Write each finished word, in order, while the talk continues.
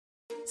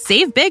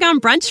Save big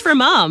on brunch for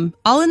mom,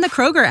 all in the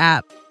Kroger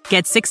app.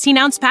 Get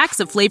 16-ounce packs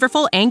of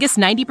flavorful Angus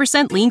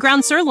 90% lean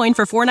ground sirloin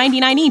for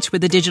 $4.99 each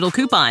with a digital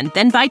coupon.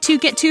 Then buy 2,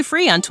 get 2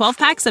 free on 12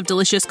 packs of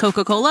delicious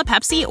Coca-Cola,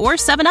 Pepsi, or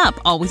 7-Up,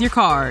 all with your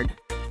card.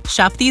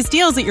 Shop these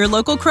deals at your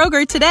local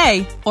Kroger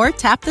today, or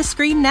tap the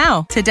screen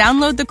now to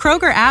download the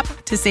Kroger app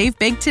to save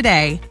big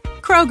today.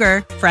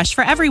 Kroger, fresh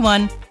for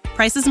everyone.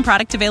 Prices and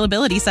product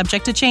availability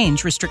subject to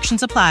change.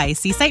 Restrictions apply.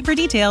 See site for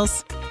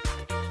details.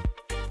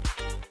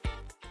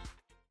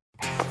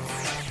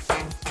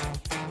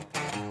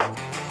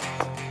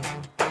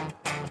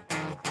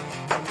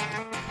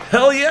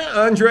 Hell yeah,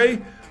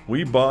 Andre.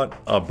 We bought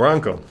a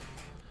Bronco.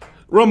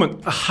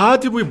 Roman, how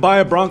did we buy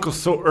a Bronco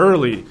so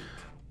early?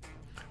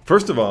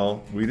 First of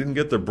all, we didn't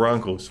get the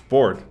Bronco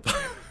Sport.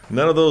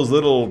 None of those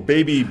little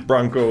baby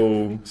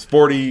Bronco,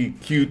 sporty,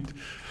 cute,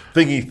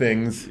 thingy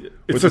things.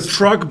 It's a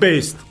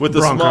truck-based with the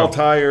Bronco. small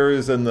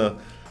tires and the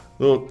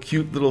little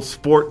cute little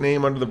sport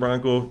name under the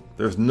Bronco.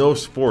 There's no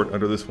sport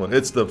under this one.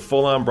 It's the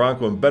full-on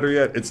Bronco, and better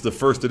yet, it's the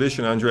first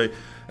edition, Andre.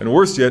 And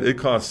worse yet, it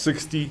costs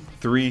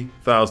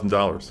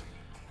 $63,000.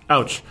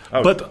 Ouch.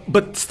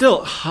 But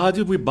still, how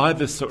did we buy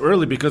this so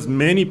early? Because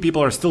many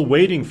people are still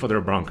waiting for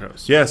their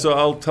Broncos. Yeah, so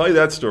I'll tell you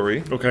that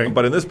story. Okay.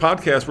 But in this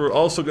podcast, we're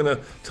also going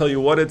to tell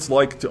you what it's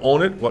like to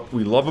own it, what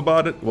we love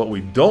about it, what we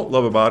don't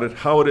love about it,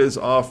 how it is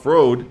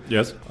off-road.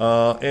 Yes.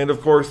 And,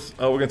 of course,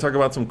 we're going to talk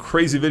about some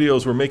crazy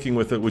videos we're making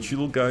with it, which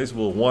you guys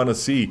will want to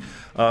see.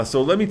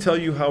 So let me tell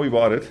you how we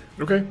bought it.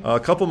 Okay. A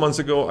couple months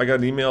ago, I got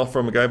an email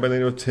from a guy by the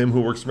name of Tim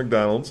who works at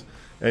McDonald's,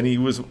 and he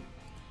was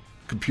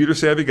computer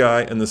savvy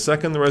guy, and the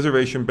second the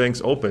reservation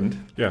banks opened,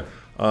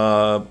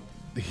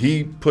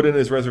 he put in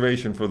his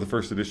reservation for the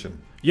first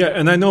edition. Yeah,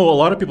 and I know a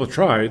lot of people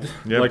tried.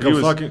 Yeah, like I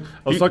was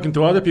talking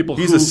to other people.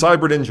 He's a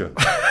cyber ninja,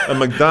 a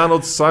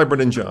McDonald's cyber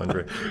ninja,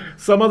 Andre.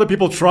 Some other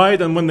people tried,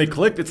 and when they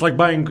clicked, it's like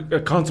buying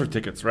concert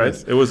tickets, right?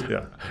 Yes, it was,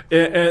 yeah.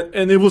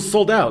 And it was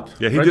sold out.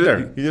 Yeah, he right did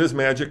there. He did his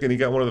magic, and he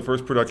got one of the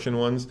first production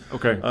ones.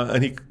 Okay.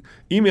 And he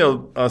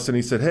emailed us, and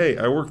he said, "Hey,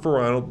 I work for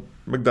Ronald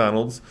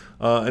McDonald's,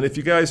 and if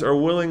you guys are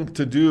willing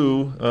to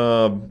do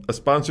a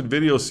sponsored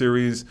video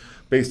series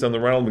based on the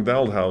Ronald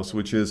McDonald House,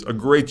 which is a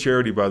great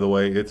charity, by the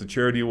way. It's a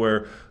charity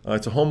where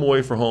it's a home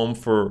away for home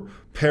for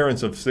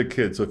parents of sick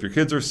kids. So if your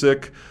kids are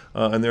sick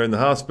and they're in the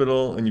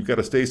hospital and you've got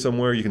to stay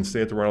somewhere, you can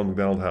stay at the Ronald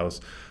McDonald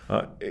House.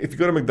 If you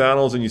go to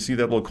McDonald's and you see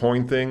that little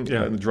coin thing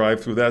in the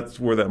drive-thru, that's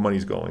where that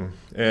money's going."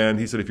 And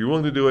he said, "If you're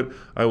willing to do it,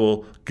 I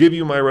will give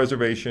you my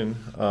reservation."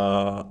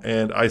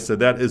 And I said,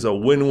 "That is a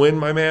win-win,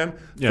 my man.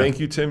 Yeah. Thank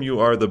you, Tim. You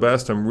are the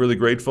best. I'm really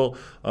grateful."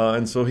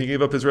 And so he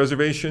gave up his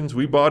reservations.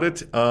 We bought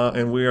it,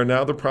 and we are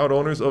now the proud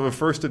owners of a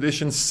first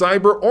edition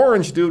Cyber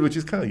Orange, dude, which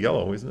is kind of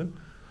yellow, isn't it?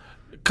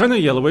 Kind of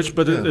yellowish,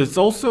 but it's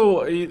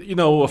also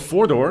a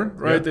 4-door,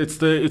 right? Yeah.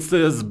 It's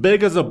as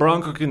big as a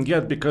Bronco can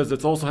get because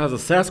it also has a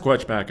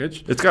Sasquatch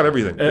package. It's got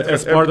everything.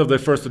 As part of the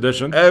first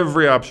edition.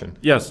 Every option.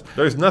 Yes.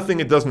 There's nothing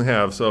it doesn't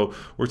have. So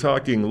we're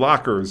talking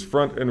lockers,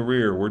 front and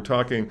rear. We're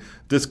talking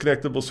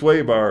disconnectable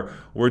sway bar.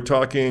 We're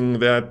talking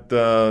that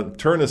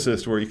turn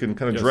assist where you can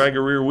kind of drag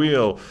a rear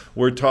wheel.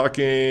 We're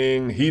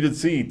talking heated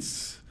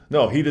seats.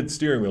 No, heated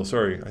steering wheel.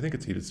 Sorry. I think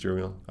it's heated steering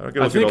wheel.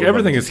 I think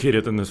everything is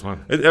heated in this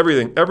one.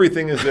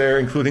 Everything is there,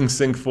 including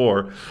Sync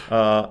 4.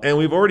 And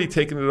we've already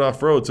taken it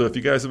off-road. So if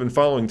you guys have been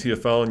following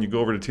TFL and you go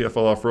over to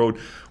TFL Off-Road,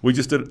 we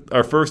just did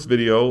our first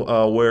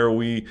video where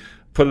we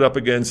put it up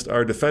against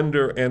our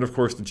Defender and, of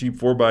course, the Jeep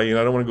 4xe. And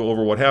I don't want to go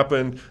over what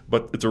happened,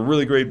 but it's a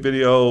really great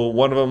video.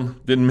 One of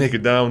them didn't make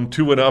it down.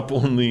 2 went up,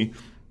 only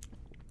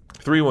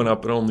 3 went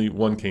up, but only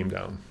 1 came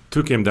down.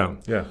 2 came down.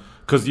 Yeah.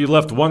 Because you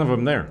left one of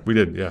them there. We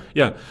did, yeah.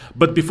 Yeah.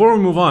 But before we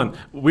move on,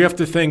 we have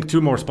to thank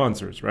 2 more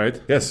sponsors, right?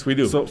 Yes, we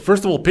do. So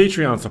first of all,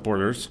 Patreon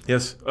supporters.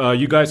 Yes.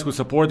 You guys who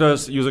support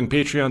us using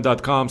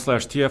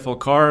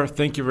patreon.com/TFLcar,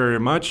 thank you very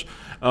much.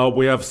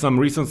 We have some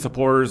recent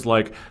supporters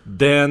like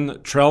Dan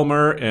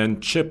Trelmer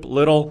and Chip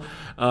Little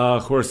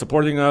who are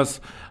supporting us.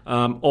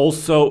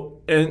 Also,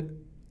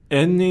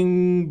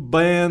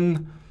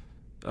 Enningban.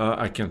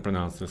 I can't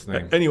pronounce this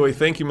name. Anyway,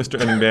 thank you, Mr.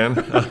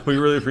 Enningban. We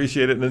really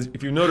appreciate it. And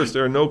if you notice,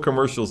 there are no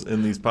commercials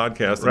in these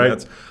podcasts. And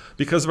that's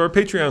because of our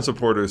Patreon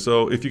supporters.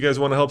 So if you guys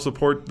want to help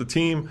support the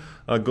team,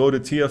 go to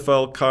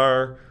TFL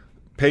Car,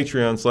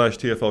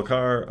 Patreon/TFL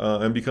Car,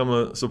 and become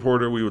a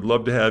supporter. We would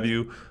love to have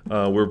you.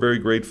 We're very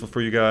grateful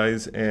for you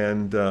guys.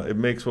 And it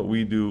makes what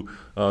we do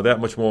that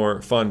much more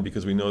fun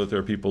because we know that there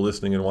are people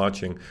listening and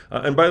watching.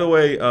 And by the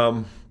way,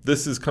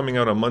 this is coming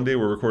out on Monday.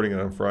 We're recording it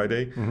on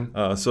Friday.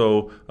 Mm-hmm.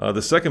 So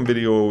the second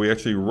video where we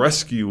actually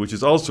rescue, which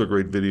is also a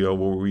great video,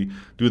 where we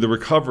do the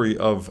recovery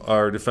of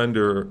our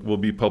Defender, will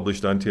be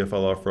published on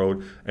TFL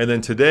Off-Road. And then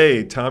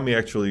today, Tommy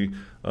actually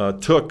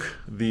took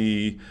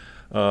the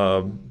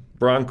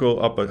Bronco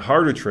up a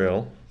harder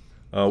trail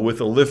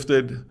with a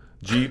lifted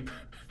Jeep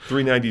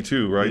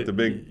 392, right? The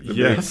big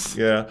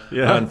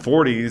on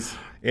 40s,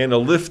 and a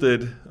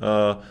lifted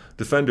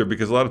Defender,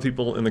 because a lot of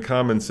people in the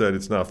comments said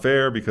it's not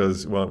fair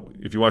because, well,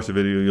 if you watch the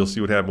video, you'll see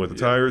what happened with the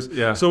tires.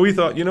 Yeah. So we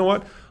thought, you know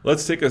what?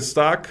 Let's take a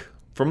stock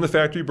from the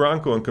factory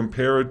Bronco and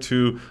compare it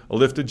to a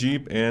lifted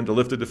Jeep and a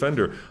lifted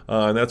Defender.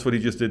 And that's what he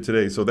just did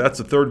today. So that's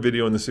the third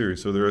video in the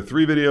series. So there are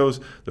 3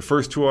 videos. The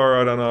first 2 are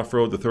out on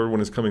off-road. The third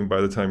one is coming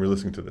by the time you're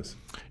listening to this.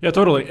 Yeah,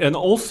 totally. And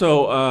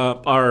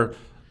also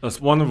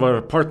one of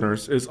our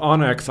partners is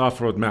Onyx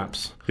Off-Road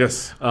Maps.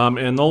 Yes.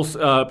 And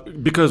also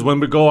because when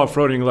we go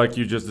off-roading like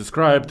you just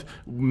described,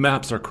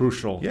 maps are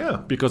crucial. Yeah.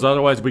 Because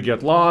otherwise we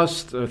get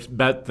lost,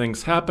 bad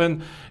things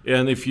happen.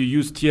 And if you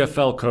use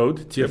TFL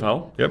code,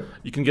 TFL, Yep.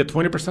 you can get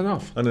 20%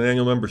 off. On an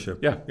annual membership.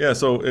 Yeah. Yeah,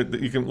 so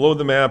you can load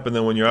the map, and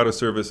then when you're out of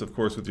service, of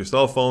course, with your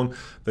cell phone,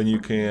 then you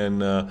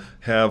can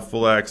have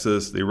full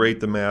access. They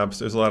rate the maps.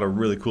 There's a lot of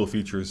really cool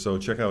features. So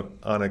check out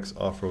Onyx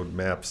Off-Road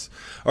Maps.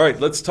 All right,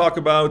 let's talk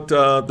about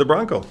the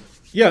Bronco.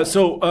 Yeah,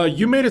 so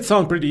you made it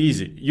sound pretty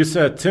easy. You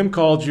said Tim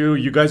called you,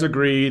 you guys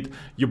agreed,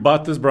 you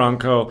bought this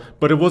Bronco,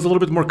 but it was a little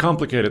bit more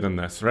complicated than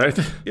this, right?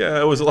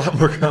 Yeah, it was a lot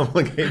more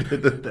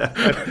complicated than that.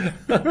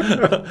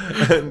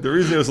 And the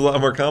reason it was a lot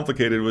more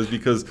complicated was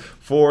because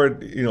Ford,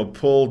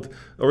 pulled,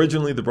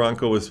 originally the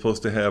Bronco was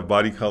supposed to have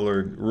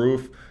body-colored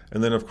roof,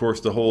 and then of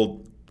course the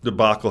whole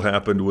debacle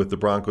happened with the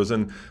Broncos.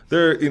 And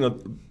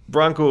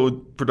Bronco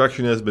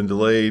production has been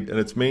delayed, and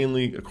it's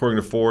mainly,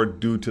 according to Ford,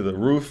 due to the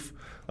roof.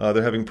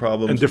 They're having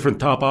problems. And different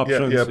top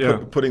options.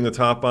 Putting the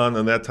top on,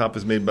 and that top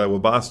is made by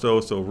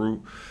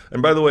Webasto.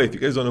 And by the way, if you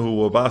guys don't know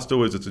who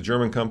Webasto is, it's a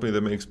German company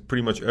that makes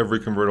pretty much every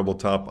convertible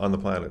top on the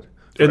planet.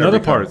 And other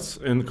parts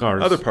in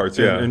cars. Other parts,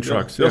 yeah. In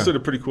trucks, They also did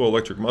a pretty cool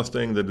electric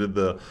Mustang. They did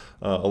the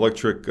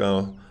electric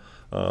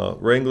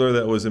Wrangler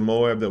that was in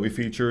Moab that we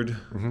featured.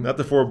 Mm-hmm. Not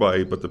the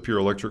 4x8, but the pure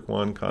electric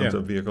one,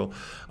 concept vehicle.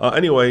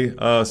 Anyway,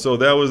 so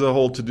that was a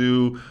whole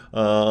to-do.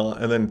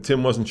 And then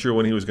Tim wasn't sure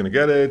when he was going to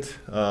get it.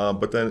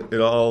 But then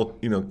it all,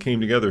 came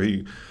together.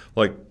 We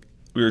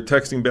were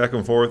texting back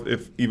and forth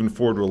if even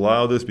Ford would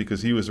allow this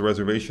because he was a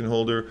reservation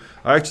holder.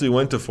 I actually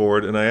went to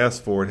Ford and I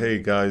asked Ford, hey,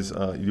 guys,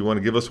 you want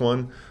to give us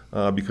one?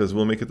 Because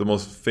we'll make it the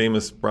most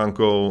famous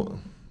Bronco.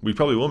 We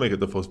probably will make it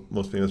the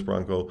most famous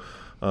Bronco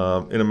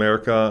in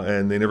America,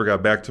 and they never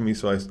got back to me.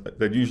 So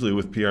that usually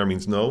with PR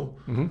means no.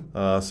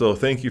 Mm-hmm. So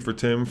thank you for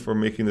Tim for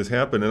making this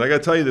happen. And I got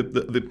to tell you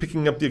that the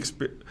picking up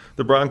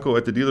the Bronco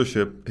at the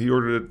dealership, he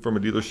ordered it from a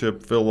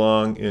dealership, Phil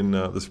Long in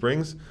the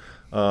Springs,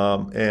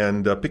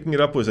 and picking it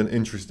up was an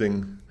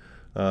interesting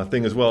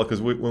thing as well,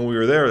 because when we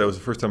were there, that was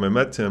the first time I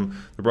met Tim.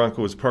 The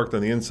Bronco was parked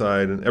on the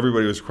inside, and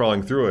everybody was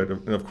crawling through it.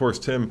 And of course,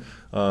 Tim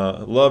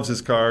loves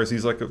his cars.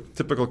 He's like a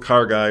typical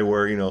car guy,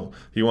 where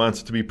he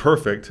wants it to be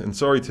perfect. And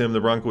sorry, Tim,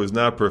 the Bronco is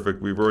not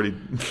perfect. We've already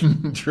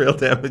trail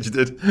damaged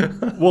it.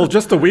 Well,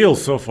 just the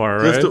wheels so far,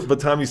 right?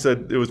 But Tommy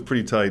said it was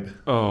pretty tight.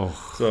 Oh,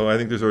 so I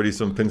think there's already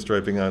some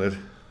pinstriping on it.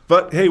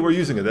 But hey, we're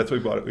using it. That's why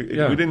we bought it. We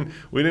didn't.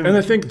 And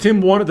I think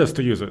Tim wanted us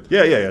to use it.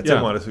 Yeah.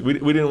 Tim wanted us. We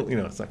didn't.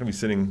 It's not going to be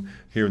sitting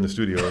here in the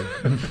studio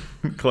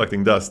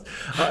collecting dust.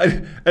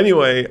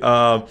 Anyway,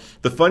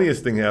 the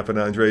funniest thing happened,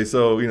 Andre.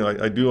 So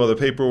I do all the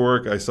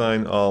paperwork. I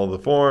sign all the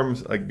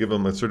forms. I give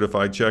them a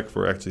certified check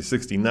for actually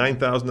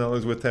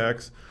 $69,000 with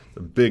tax. A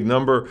big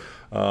number.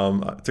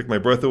 I took my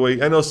breath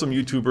away. I know some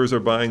YouTubers are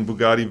buying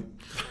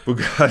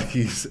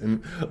Bugattis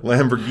and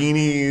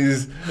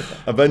Lamborghinis,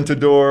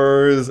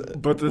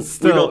 Aventadors, but it's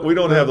still we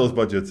don't have those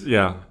budgets.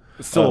 Yeah,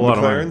 it's still a lot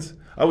McLarens.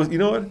 Of money. You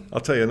know what? I'll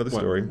tell you another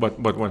story. What?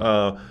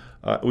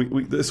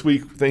 We this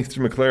week, thanks to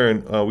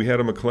McLaren, we had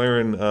a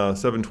McLaren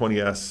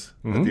 720S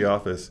at the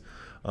office,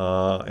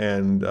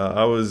 and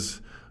I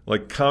was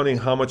counting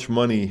how much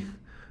money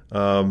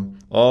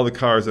all the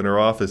cars in our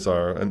office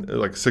are,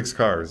 and 6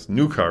 cars,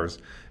 new cars,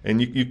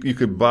 and you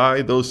could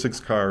buy those 6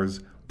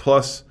 cars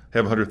plus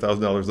have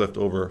 $100,000 left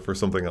over for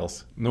something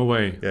else. No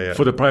way. Yeah.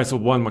 For the price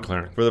of one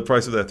McLaren. For the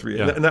price of that 3.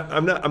 Yeah. And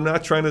I'm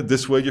not trying to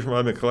dissuade you from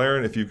buying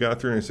McLaren. If you've got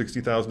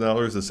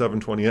 $360,000, the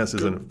 720S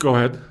is Go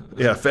ahead.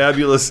 Yeah,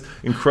 fabulous,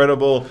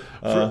 incredible.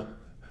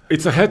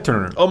 It's a head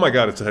turner. Oh my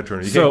God, it's a head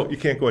turner. You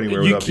can't go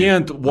anywhere without You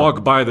can't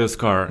walk by this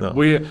car. No.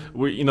 We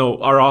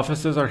our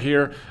offices are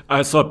here.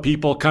 I saw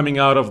people coming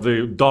out of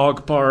the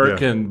dog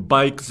park and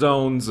bike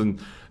zones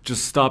and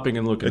just stopping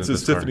and looking at this car.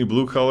 It's a Tiffany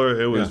blue color.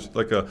 It was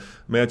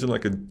imagine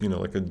like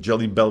a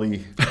Jelly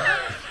Belly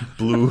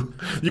blue.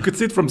 You could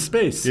see it from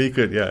space. Yeah, you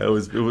could. Yeah,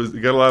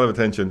 it got a lot of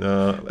attention.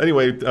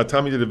 Anyway,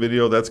 Tommy did a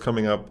video that's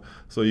coming up,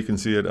 so you can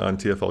see it on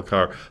TFL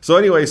Car. So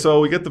anyway,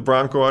 we get the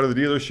Bronco out of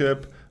the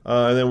dealership.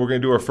 And then we're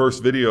going to do our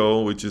first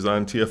video, which is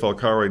on TFL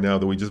Car right now,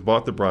 that we just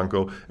bought the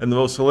Bronco. And the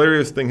most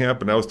hilarious thing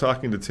happened. I was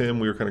talking to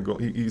Tim. We were kind of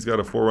going. He's got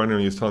a 4Runner, and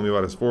he was telling me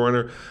about his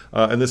 4Runner.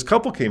 And this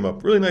couple came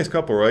up. Really nice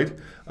couple, right?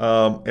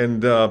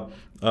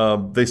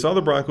 They saw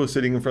the Bronco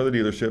sitting in front of the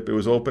dealership. It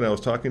was open. I was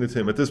talking to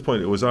Tim. At this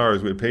point, it was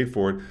ours. We had paid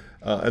for it.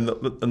 And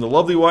the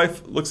lovely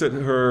wife looks at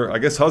her, I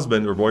guess,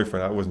 husband or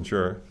boyfriend, I wasn't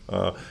sure,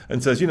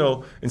 and says,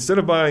 instead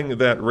of buying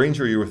that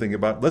Ranger you were thinking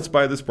about, let's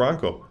buy this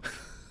Bronco.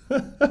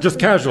 Just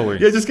casually.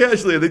 Yeah, just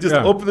casually. They just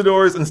opened the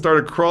doors and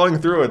started crawling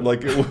through it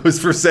like it was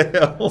for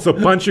sale. So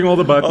punching all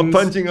the buttons.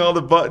 Punching all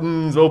the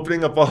buttons,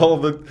 opening up all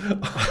of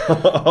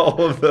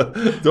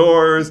the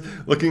doors,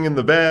 looking in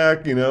the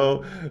back,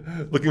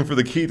 looking for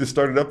the key to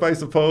start it up, I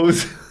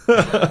suppose.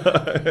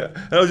 I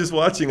was just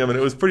watching them, and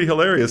it was pretty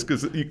hilarious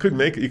because you couldn't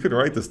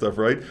write this stuff,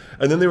 right?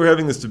 And then they were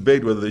having this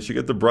debate whether they should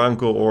get the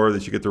Bronco or they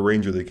should get the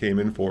Ranger they came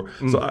in for.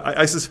 So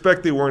I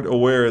suspect they weren't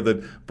aware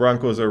that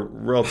Broncos are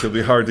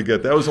relatively hard to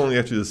get. That was only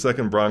actually the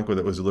second Bronco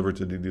that was delivered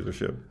to the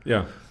dealership.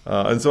 Yeah.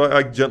 And so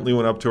I gently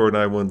went up to her and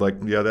I went like,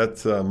 yeah,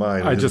 that's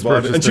mine. I just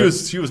purchased it. And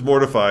she was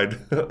mortified.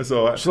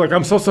 So she's like,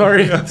 I'm so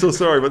sorry. I'm so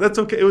sorry, but that's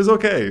okay. It was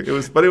okay.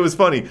 But it was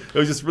funny. It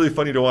was just really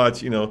funny to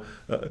watch,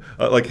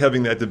 like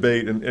having that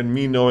debate and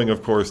me knowing,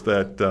 of course,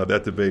 that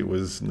that debate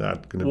was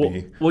not going to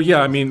be. Well,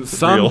 yeah. I mean,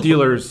 some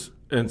dealers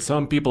and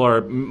some people are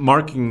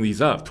marking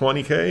these up.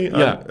 $20K?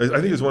 Yeah. I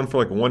think there's one for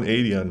like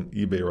 $180 on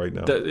eBay right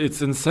now.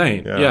 It's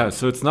insane. Yeah.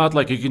 So it's not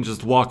like you can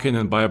just walk in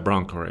and buy a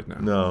Bronco right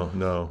now.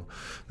 No.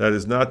 That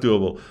is not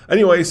doable.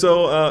 Anyway,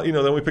 so,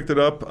 then we picked it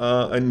up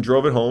and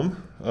drove it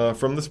home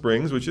from the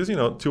Springs, which is,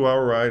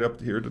 2-hour ride up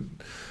here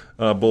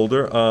to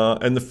Boulder.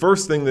 And the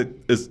first thing that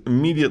is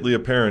immediately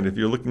apparent if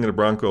you're looking at a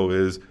Bronco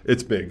is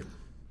it's big.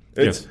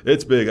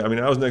 It's big. I mean,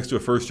 I was next to a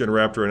first-gen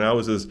Raptor, and I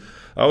was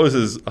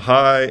as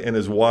high and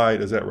as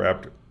wide as that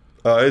Raptor.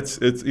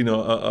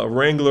 A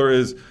Wrangler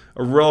is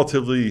a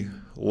relatively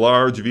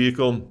large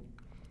vehicle.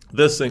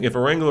 This thing, if a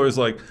Wrangler is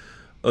like,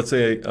 let's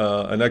say,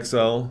 an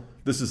XL,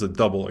 this is a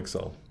double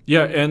XL.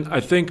 Yeah, and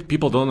I think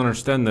people don't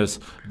understand this,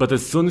 but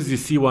as soon as you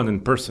see one in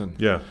person,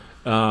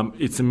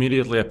 it's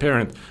immediately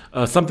apparent.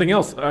 Something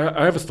else,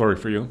 I have a story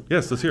for you.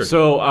 Yes, let's hear it.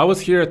 So I was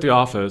here at the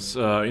office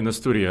in the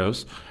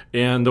studios,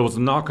 and there was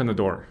a knock on the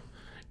door.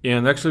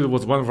 And actually, it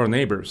was one of our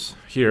neighbors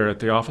here at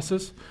the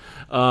offices.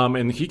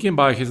 And he came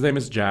by. His name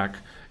is Jack.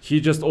 He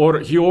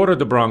ordered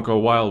the Bronco a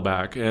while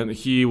back, and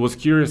he was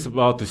curious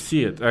about to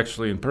see it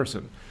actually in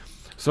person.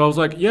 So I was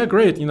like, yeah,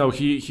 great.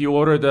 He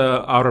ordered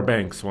the Outer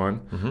Banks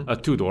one, a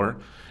 2-door.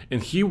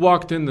 And he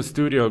walked in the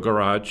studio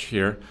garage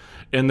here.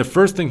 And the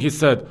first thing he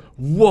said,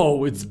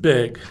 whoa, it's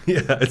big.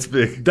 Yeah, it's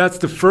big. That's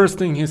the first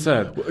thing he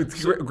said. Well,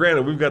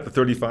 granted, we've got the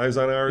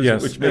 35s on ours,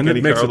 yes, which make and any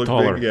it makes car it look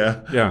taller. big.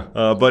 Yeah.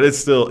 But it's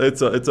still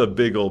it's a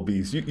big old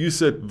beast. You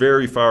sit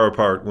very far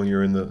apart when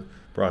you're in the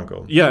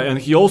Bronco. Yeah, and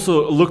he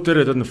also looked at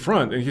it in the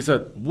front, and he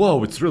said,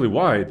 whoa, it's really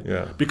wide.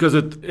 Yeah. Because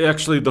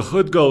the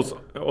hood goes,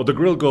 or the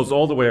grill goes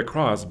all the way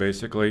across,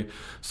 basically.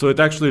 So it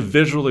actually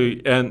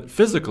visually and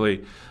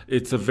physically,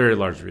 it's a very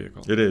large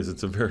vehicle. It is.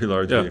 It's a very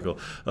large vehicle.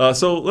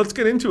 So let's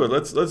get into it.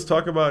 Let's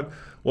talk about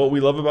what we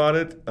love about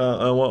it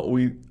and what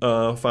we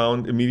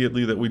found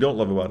immediately that we don't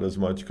love about it as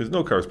much, because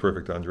no car is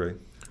perfect, Andre.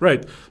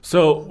 Right.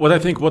 So what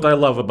I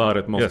love about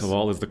it most of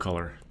all is the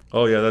color.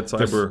 Oh, yeah, that's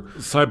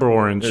Cyber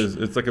orange.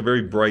 It's like a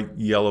very bright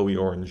yellowy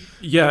orange.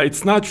 Yeah,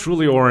 it's not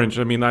truly orange.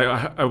 I mean,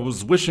 I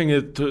was wishing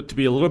it to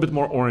be a little bit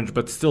more orange,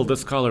 but still,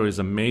 this color is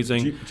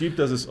amazing. Jeep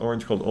does this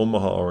orange called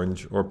Omaha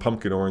orange or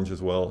pumpkin orange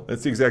as well.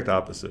 It's the exact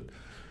opposite.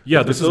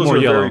 Yeah, this is more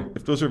yellow.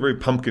 If those are very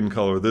pumpkin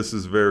color, this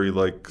is very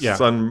like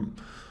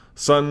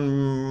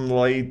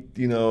sunlight,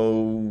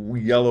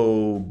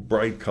 yellow,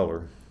 bright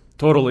color.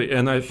 Totally,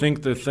 and I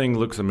think the thing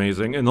looks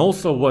amazing. And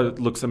also what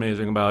looks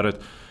amazing about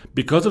it,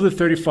 because of the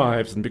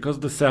 35s and because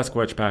of the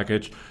Sasquatch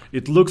package,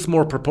 it looks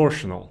more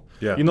proportional.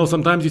 Yeah.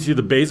 Sometimes you see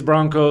the base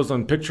Broncos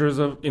on pictures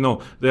of,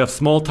 they have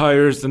small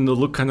tires and they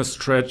look kind of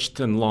stretched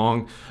and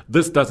long.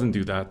 This doesn't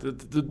do that.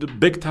 The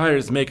big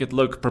tires make it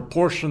look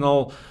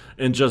proportional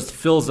and just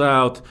fills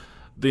out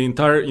the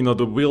entire,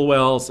 the wheel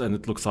wells, and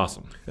it looks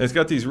awesome. And it's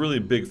got these really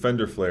big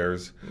fender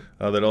flares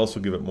that also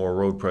give it more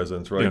road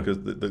presence, right?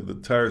 Because the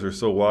tires are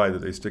so wide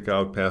that they stick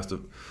out past the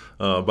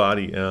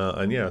body.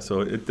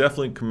 So it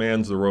definitely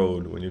commands the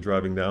road when you're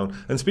driving down.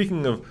 And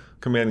speaking of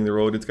commanding the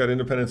road, it's got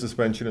independent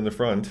suspension in the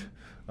front.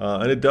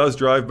 And it does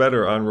drive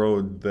better on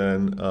road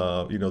than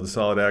the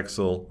solid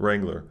axle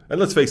Wrangler. And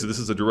let's face it, this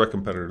is a direct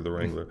competitor to the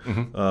Wrangler.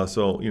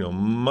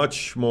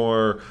 Much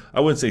more, I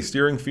wouldn't say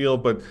steering feel,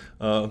 but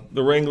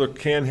the Wrangler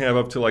can have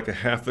up to like a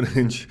half an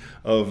inch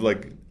of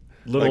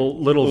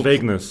little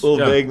vagueness.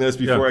 Vagueness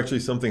before actually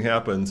something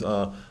happens.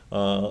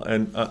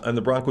 And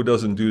the Bronco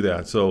doesn't do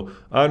that. So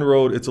on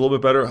road, it's a little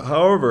bit better.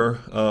 However,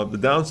 the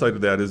downside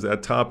of that is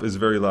that top is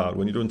very loud.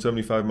 When you're doing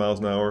 75 miles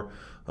an hour,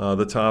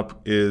 the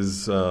top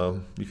is,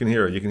 you can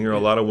hear it. You can hear a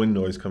lot of wind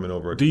noise coming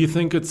over it. Do you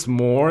think it's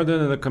more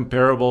than in a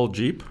comparable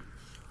Jeep?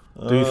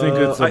 Do you think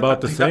it's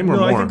about the same or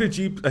more? I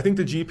think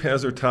the Jeep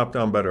has their top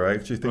down better. I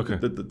actually think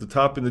that the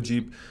top in the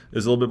Jeep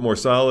is a little bit more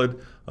solid.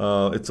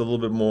 It's a little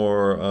bit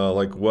more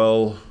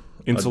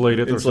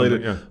insulated or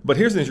something. Yeah. But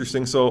here's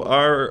interesting. So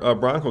our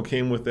Bronco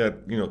came with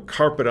that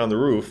carpet on the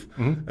roof,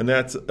 and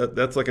that's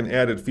like an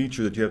added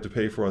feature that you have to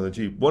pay for on the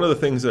Jeep. One of the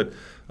things that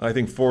I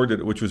think Ford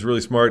did, which was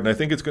really smart, and I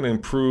think it's going to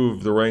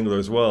improve the Wrangler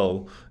as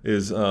well,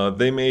 is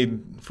they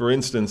made, for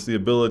instance, the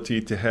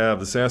ability to have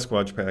the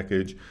Sasquatch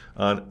package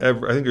on I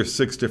think there's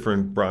 6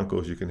 different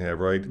Broncos you can have,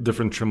 right?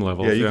 Different trim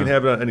levels. Yeah, you can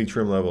have it on any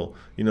trim level.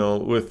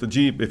 With the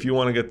Jeep, if you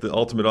want to get the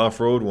ultimate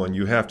off-road one,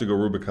 you have to go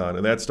Rubicon,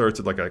 and that starts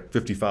at like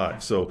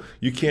 55. So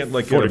you can't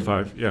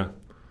 45. Yeah,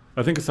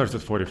 I think it starts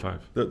at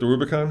 45. The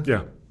Rubicon?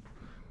 Yeah.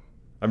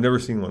 I've never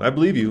seen one. I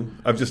believe you.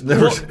 I've just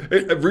never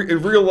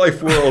in real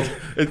life world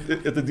at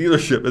the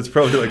dealership. It's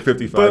probably like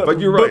 55.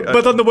 But you're right.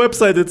 But on the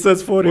website it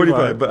says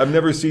 45. But I've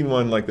never seen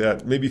one like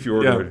that. Maybe if you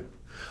order it.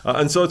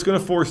 And so it's going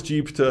to force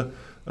Jeep to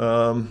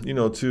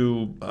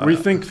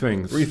rethink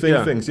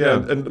things.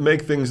 And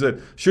make things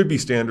that should be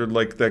standard,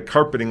 like that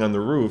carpeting on the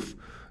roof,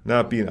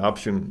 not be an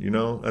option,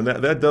 and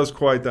that does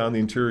quiet down the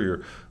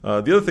interior. The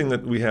other thing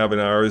that we have in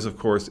ours, of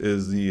course,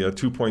 is the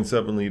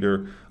 2.7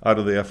 liter out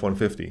of the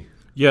F-150.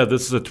 Yeah,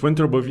 this is a twin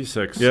turbo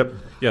V6. Yep.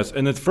 Yes,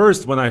 and at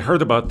first when I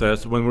heard about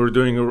this, when we were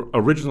doing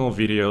original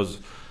videos,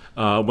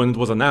 when it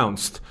was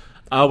announced,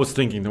 I was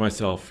thinking to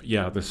myself,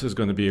 yeah, this is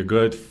going to be a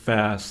good,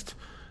 fast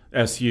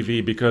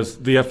SUV because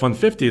the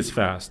F-150 is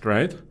fast,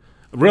 right?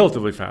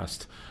 Relatively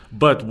fast.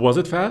 But was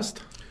it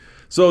fast?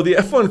 So the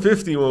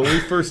F-150, when we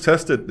first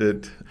tested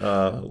it,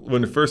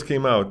 when it first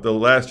came out, the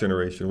last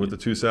generation with the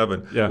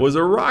 2.7, was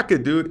a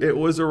rocket, dude. It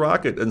was a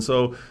rocket. And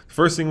so the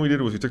first thing we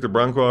did was we took the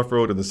Bronco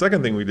off-road, and the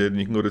second thing we did, and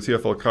you can go to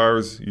TFL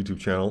Cars YouTube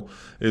channel,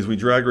 is we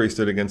drag raced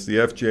it against the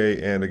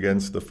FJ and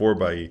against the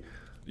 4xe.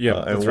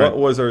 Yeah, and what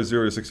was our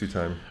 0 to 60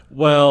 time?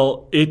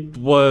 Well, it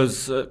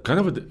was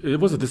it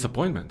was a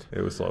disappointment.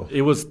 It was slow.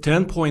 It was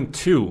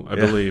 10.2, I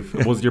believe.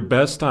 It was your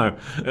best time.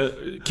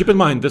 Keep in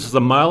mind, this is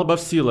a mile above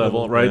sea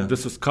level, right? Yeah.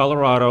 This is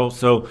Colorado,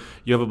 so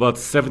you have about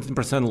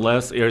 17%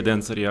 less air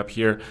density up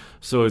here.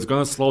 So it's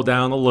going to slow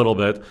down a little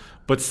bit,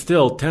 but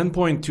still,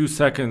 10.2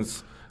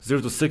 seconds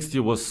 0 to 60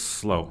 was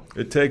slow.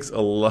 It takes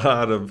a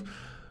lot of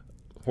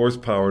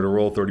horsepower to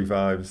roll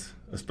 35s,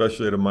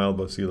 especially at a mile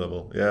above sea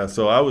level. Yeah,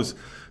 so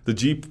the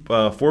Jeep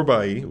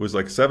 4xe was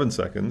like 7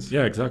 seconds.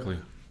 Yeah, exactly.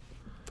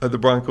 The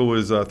Bronco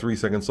was 3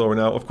 seconds slower.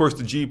 Now, of course,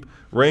 the Jeep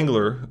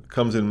Wrangler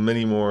comes in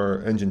many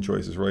more engine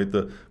choices, right?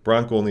 The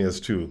Bronco only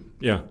has 2.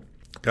 Yeah.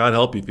 God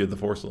help you if you had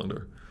the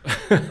 4-cylinder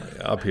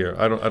up here.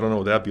 I don't know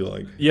what that'd be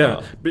like.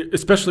 Yeah,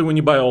 especially when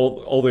you buy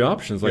all the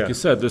options. Like you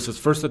said, this is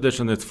first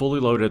edition. It's fully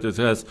loaded. It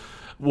has...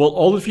 Well,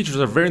 all the features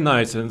are very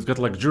nice, and it's got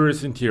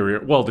luxurious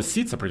interior. Well, the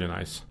seats are pretty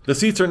nice. The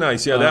seats are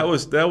nice. Yeah, that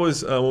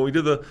was when we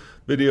did the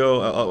video.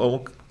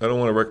 I don't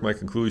want to wreck my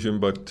conclusion,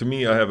 but to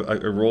me, I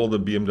rolled a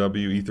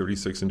BMW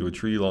E36 into a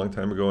tree a long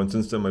time ago, and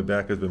since then my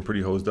back has been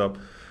pretty hosed up,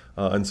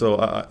 and so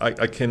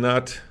I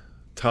cannot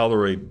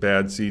tolerate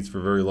bad seats for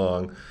very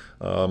long.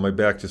 My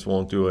back just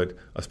won't do it,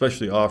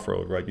 especially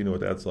off-road, right? You know what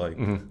that's like.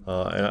 Mm-hmm.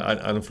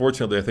 And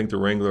unfortunately, I think the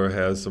Wrangler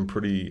has some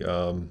pretty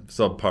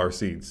subpar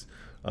seats.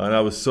 And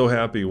I was so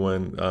happy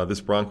when this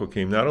Bronco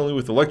came, not only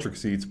with electric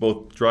seats,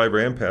 both driver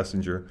and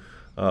passenger,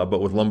 but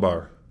with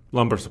lumbar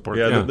support.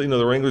 Yeah.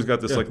 The Wrangler's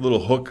got this like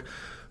little hook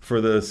for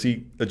the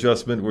seat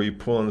adjustment where you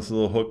pull on this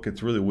little hook.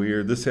 It's really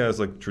weird. This has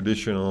like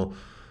traditional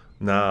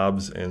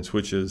knobs and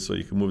switches, so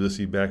you can move the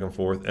seat back and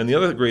forth. And the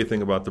other great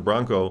thing about the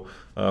Bronco,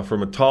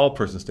 from a tall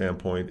person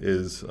standpoint,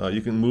 is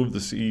you can move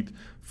the seat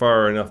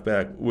far enough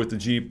back. With the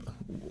Jeep,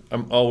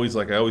 I always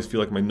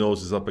feel like my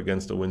nose is up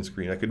against the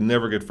windscreen. I could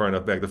never get far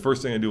enough back. The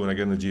first thing I do when I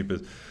get in the Jeep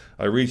is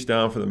I reach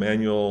down for the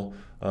manual,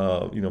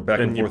 back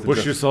and forth.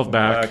 Push yourself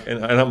back.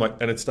 And I'm like,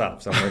 and it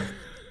stops. I'm like,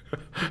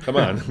 come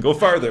on, go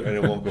farther, and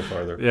it won't go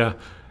farther. Yeah.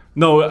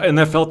 No, and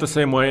I felt the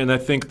same way, and I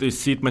think the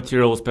seat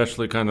material,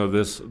 especially kind of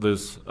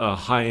this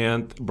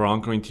high-end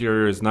Bronco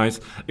interior, is nice,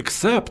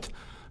 except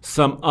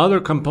some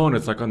other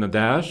components, like on the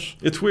dash.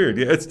 It's weird.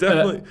 Yeah, it's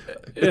definitely...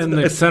 in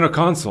the center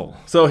console.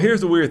 So here's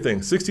the weird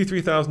thing.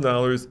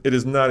 $63,000, it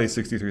is not a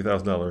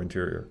 $63,000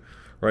 interior,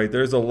 right?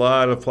 There's a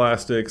lot of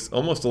plastics,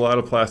 almost a lot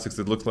of plastics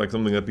that looks like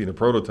something that'd be in a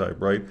prototype,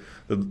 right?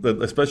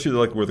 Especially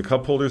like where the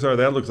cup holders are,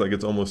 that looks like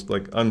it's almost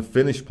like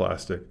unfinished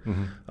plastic.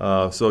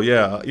 Mm-hmm. So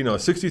yeah, a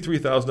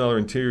 $63,000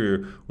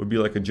 interior would be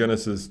like a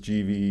Genesis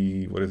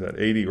GV,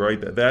 80,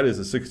 right? That is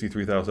a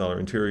 $63,000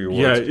 interior.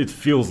 Yeah, it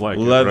feels like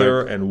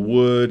leather it, right? And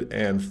wood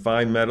and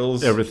fine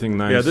metals. Everything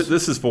nice. Yeah,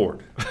 this is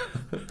Ford.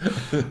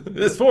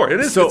 It's Ford.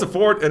 It's a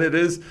Ford, and it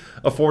is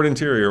a Ford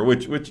interior,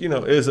 which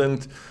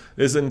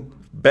isn't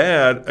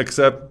bad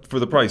except for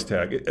the price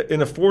tag.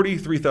 In a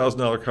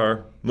 $43,000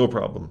 car, no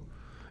problem.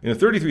 In a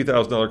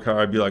 $33,000 car,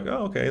 I'd be like,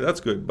 oh, okay, that's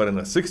good. But in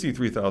a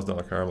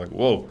 $63,000 car, I'm like,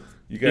 whoa,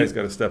 you guys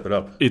got to step it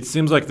up. It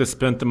seems like they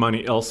spent the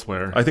money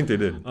elsewhere. I think they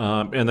did.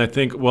 And I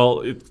think,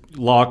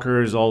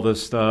 lockers, all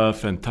this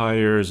stuff, and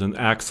tires, and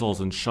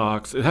axles, and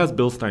shocks. It has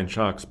Bilstein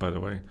shocks, by the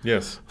way.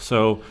 Yes.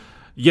 So,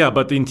 yeah,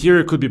 but the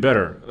interior could be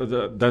better.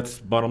 That's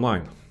bottom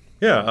line.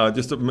 Yeah,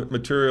 just the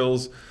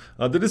materials.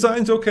 The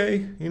design's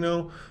okay, you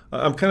know.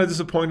 I'm kind of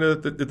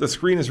disappointed that the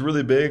screen is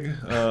really big.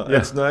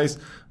 It's nice,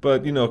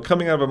 but you know,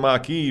 coming out of a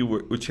Mach-E,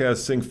 which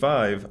has Sync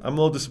 5, I'm a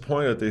little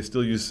disappointed that they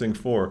still use Sync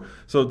 4.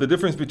 So the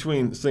difference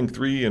between Sync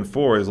 3 and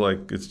 4 is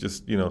like, it's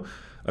just, you know,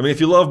 I mean,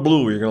 if you love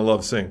blue, you're going to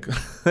love Sync.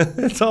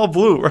 It's all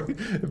blue, right?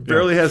 It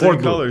barely has any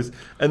colors.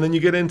 And then you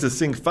get into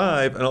Sync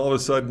 5, and all of a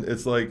sudden,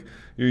 it's like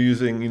you're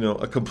using, you know,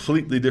 a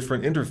completely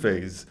different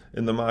interface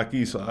in the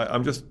Mach-E. So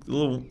I'm just a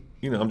little,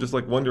 you know, I'm just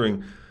like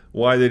wondering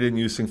why they didn't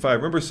use Sync 5.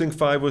 Remember, Sync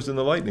 5 was in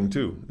the Lightning,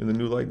 too, in the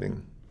new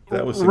Lightning.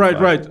 That was Sync 5.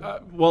 Right.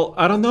 Well,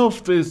 I don't know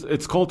if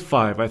it's called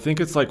 5. I think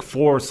it's like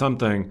 4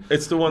 something.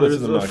 It's the one that's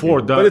in the Mach-E.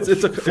 4 dot, but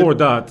it's a 4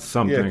 dot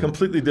something. Yeah,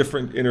 completely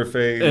different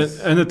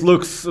interface. And it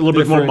looks a little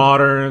bit more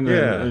modern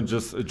and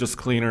just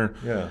cleaner.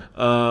 Yeah.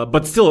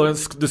 But still,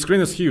 the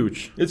screen is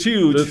huge. It's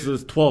huge. This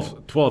is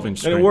 12-inch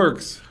screen. And it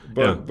works,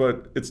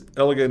 but it's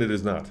elegant, it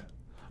is not.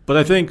 But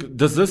I think,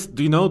 does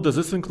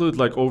this include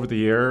like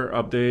over-the-air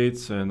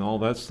updates and all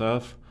that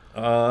stuff?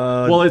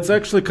 Well, it's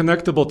actually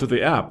connectable to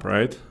the app,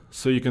 right?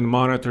 So you can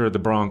monitor the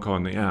Bronco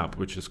on the app,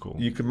 which is cool.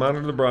 You can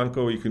monitor the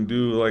Bronco. You can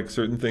do like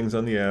certain things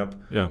on the app.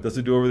 Yeah. Does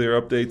it do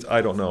over-the-air updates?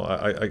 I don't know.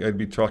 I'd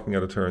be talking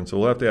out of turn, so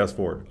we'll have to ask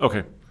Ford.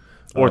 Okay.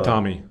 Or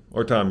Tommy.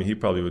 Or Tommy. He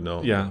probably would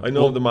know. Yeah. I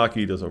know the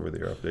Mach-E does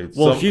over-the-air updates.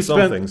 Well,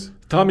 some things.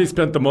 Tommy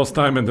spent the most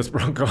time in this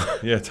Bronco.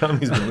 Yeah,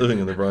 Tommy's been living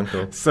in the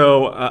Bronco.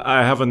 So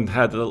I haven't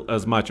had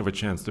as much of a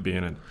chance to be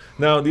in it.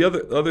 Now, the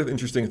other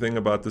interesting thing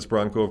about this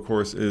Bronco, of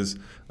course, is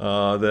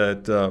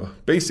that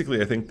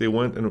basically I think they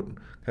went and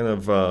kind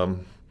of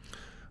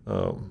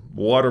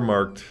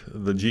watermarked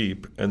the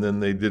Jeep, and then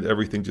they did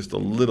everything just a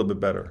little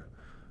bit better.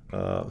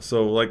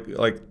 So like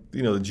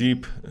you know, the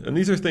Jeep, and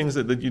these are things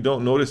that you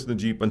don't notice in the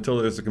Jeep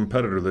until there's a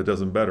competitor that does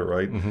them better,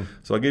 right? Mm-hmm.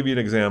 So I'll give you an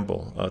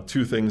example.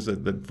 2 things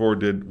that Ford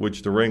did,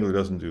 which the Wrangler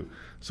doesn't do.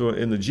 So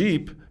in the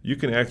Jeep, you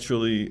can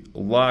actually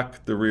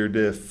lock the rear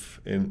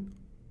diff in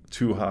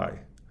too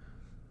high,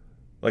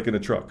 like in a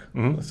truck.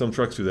 Mm-hmm. Some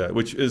trucks do that,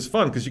 which is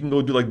fun because you can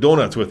go do like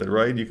donuts with it,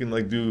 right? You can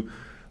like do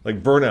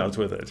like burnouts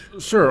with it.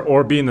 Sure,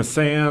 or be in the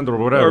sand or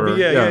whatever.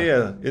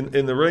 Yeah.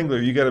 In the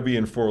Wrangler, you got to be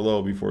in 4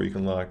 low before you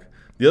can lock.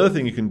 The other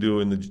thing you can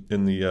do in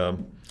the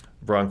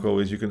Bronco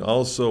is you can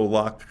also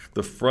lock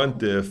the front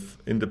diff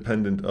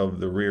independent of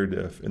the rear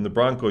diff. In the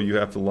Bronco, you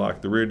have to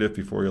lock the rear diff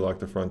before you lock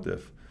the front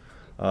diff.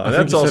 And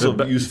that's also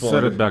useful. You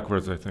said it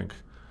backwards, I think.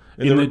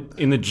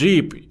 In the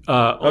Jeep,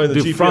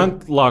 the Jeep,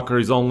 front locker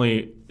is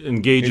only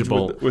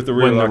engageable with the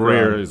rear when locker the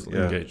rear is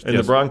engaged. In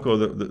the Bronco,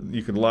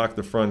 you can lock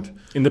the front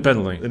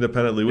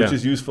independently, which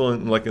is useful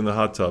in the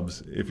hot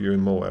tubs if you're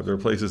in Moab. There are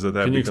places that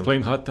Can you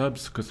explain hot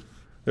tubs? Because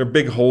they're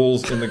big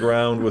holes in the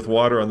ground with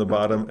water on the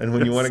bottom, and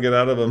when you want to get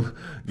out of them,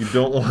 you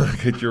don't want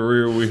to get your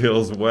rear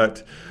wheels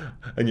wet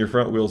and your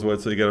front wheels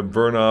wet, so you got to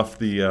burn off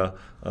the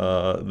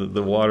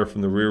water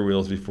from the rear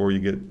wheels before you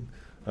get.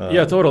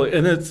 Yeah, totally,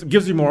 and it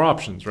gives you more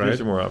options, right? Gives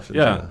you more options.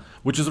 Yeah,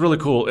 which is really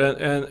cool,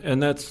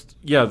 and that's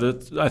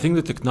I think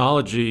the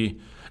technology,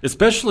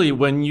 especially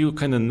when you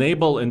can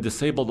enable and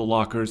disable the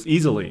lockers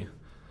easily.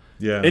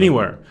 Yeah.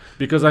 Anywhere,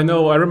 because I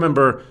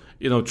remember.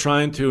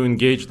 Trying to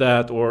engage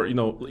that, or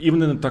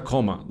even in a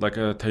Tacoma, like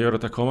a Toyota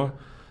Tacoma,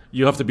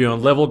 you have to be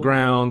on level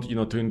ground,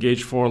 to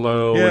engage 4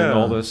 low and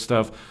all this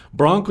stuff.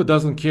 Bronco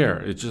doesn't care;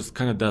 it just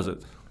kind of does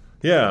it.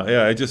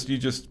 Yeah. You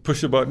just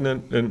push a button,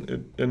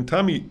 and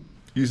Tommy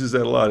uses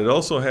that a lot. It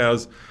also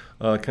has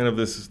kind of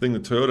this thing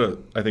that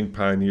Toyota, I think,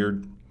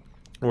 pioneered,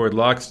 where it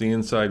locks the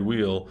inside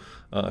wheel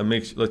and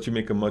lets you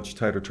make a much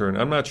tighter turn.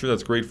 I'm not sure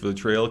that's great for the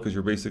trail because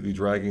you're basically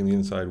dragging the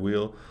inside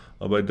wheel.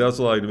 But it does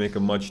allow you to make a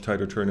much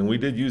tighter turn, and we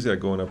did use that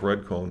going up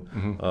Red Cone.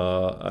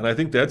 Mm-hmm. And I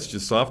think that's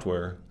just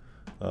software.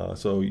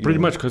 Pretty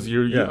much because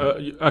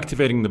you're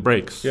activating the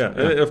brakes. Yeah,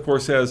 and it of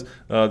course has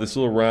this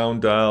little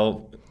round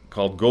dial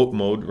called GOAT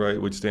mode,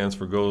 right, which stands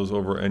for goes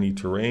over any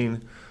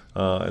terrain.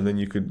 And then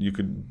you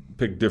could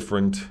pick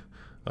different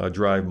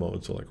drive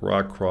modes, so like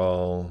rock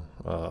crawl,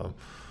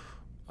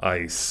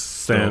 ice,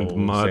 sand,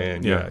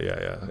 mud. Yeah.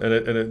 And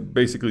it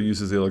basically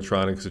uses the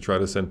electronics to try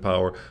to send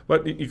power.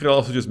 But you can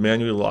also just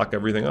manually lock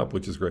everything up,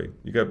 which is great.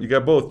 You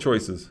got both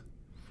choices.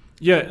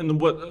 Yeah,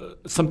 and what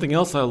something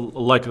else I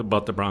like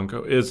about the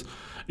Bronco is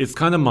it's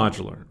kind of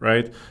modular,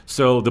 right?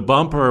 So the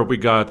bumper we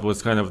got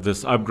was kind of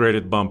this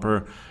upgraded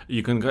bumper.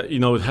 You can,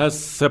 it has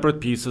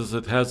separate pieces.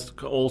 It has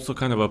also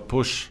kind of a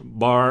push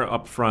bar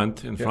up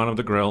front in front of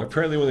the grille.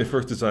 Apparently, when they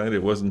first designed it,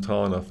 it wasn't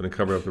tall enough and it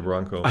covered up the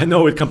Bronco. I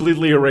know, it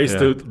completely erased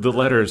the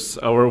letters,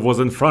 or was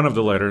in front of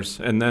the letters,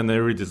 and then they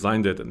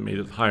redesigned it and made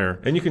it higher.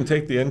 And you can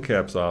take the end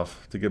caps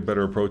off to get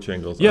better approach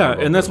angles. Yeah,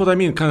 and that's what I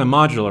mean, kind of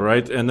modular,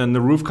 right? And then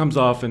the roof comes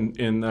off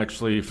in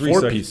actually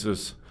 4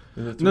 pieces.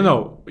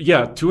 No.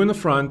 Yeah, 2 in the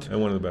front. And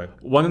 1 in the back.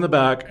 1 in the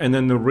back, and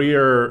then the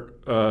rear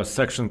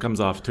section comes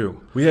off too.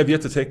 We have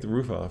yet to take the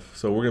roof off,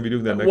 so we're going to be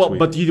doing that next week.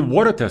 But you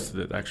water tested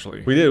it,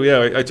 actually. We did,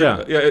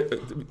 yeah.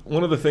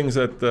 One of the things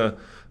that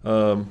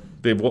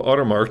they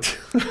watermarked,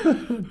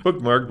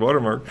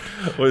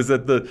 watermarked, was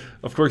that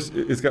of course,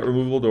 it's got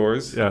removable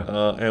doors.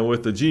 Yeah. And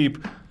with the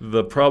Jeep,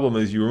 the problem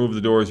is you remove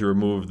the doors, you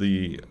remove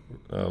the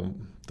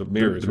the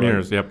mirrors. The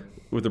mirrors, yep.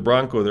 With the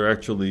Bronco, they're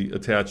actually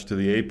attached to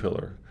the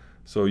A-pillar.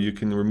 So you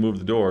can remove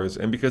the doors.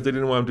 And because they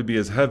didn't want them to be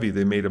as heavy,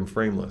 they made them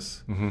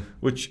frameless.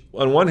 Which,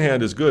 on one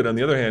hand, is good. On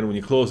the other hand, when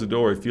you close the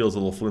door, it feels a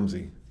little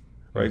flimsy,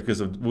 right? Because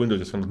the window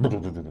just comes,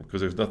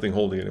 because there's nothing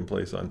holding it in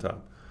place on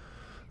top.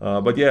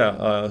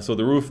 So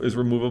the roof is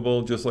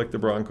removable, just like the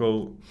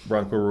Bronco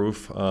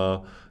roof.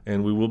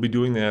 And we will be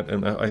doing that.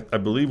 And I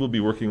believe we'll be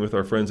working with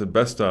our friends at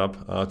Best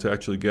Top to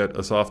actually get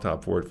a soft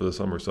top for it for the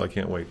summer. So I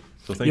can't wait.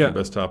 So thank you,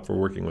 Best Top, for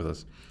working with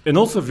us. And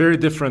also very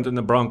different in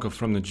the Bronco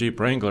from the Jeep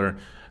Wrangler.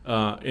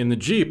 In the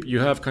Jeep, you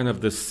have kind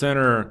of the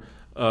center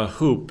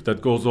hoop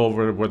that goes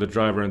over where the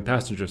driver and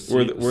passenger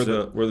sit. Where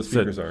the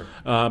speakers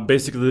are.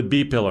 Basically the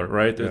B-pillar,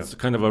 right? Yeah. It's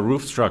kind of a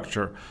roof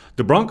structure.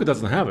 The Bronco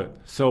doesn't have it.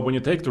 So when you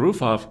take the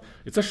roof off,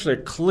 it's actually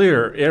a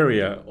clear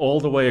area all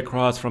the way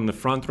across from the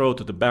front row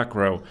to the back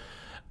row.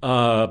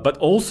 But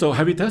also,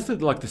 have you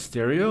tested like the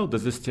stereo?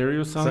 Does the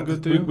stereo sound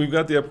good to you? We've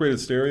got the upgraded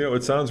stereo.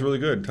 It sounds really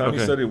good. Tommy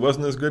said it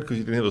wasn't as good because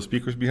you didn't have those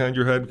speakers behind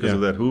your head because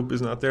of that hoop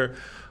is not there.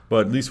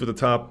 But at least with the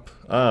top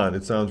on,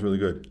 it sounds really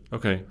good.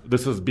 Okay,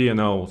 this is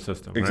B&O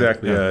system,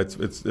 exactly. Right?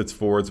 Yeah, it's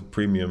Ford's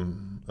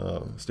premium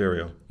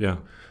stereo. Yeah.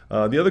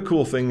 The other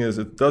cool thing is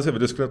it does have a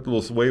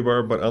disconnectable sway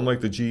bar, but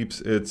unlike the Jeeps,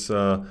 it's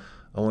I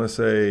want to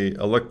say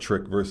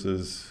electric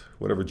versus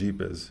whatever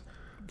Jeep is.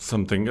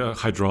 Something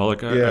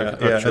hydraulic.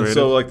 Actuated. And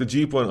so like the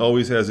Jeep one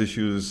always has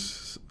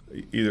issues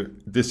either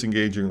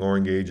disengaging or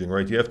engaging,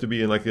 right? You have to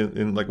be in like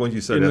when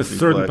you said in a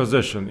certain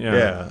position.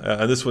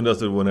 And this one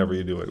does it whenever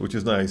you do it, which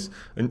is nice.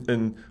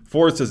 And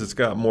Ford says it's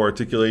got more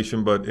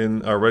articulation, but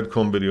in our Red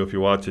Comb video, if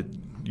you watch it,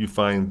 you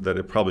find that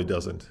it probably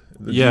doesn't.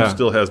 The Jeep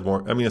still has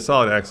more. I mean, a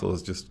solid axle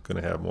is just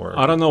going to have more.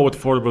 I don't know what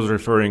Ford was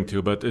referring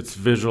to, but it's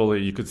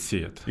visually, you could see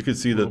it. You could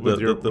see that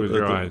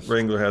the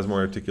Wrangler has more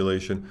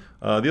articulation.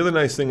 The other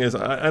nice thing is,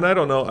 and I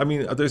don't know, I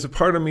mean, there's a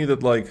part of me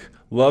that like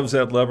loves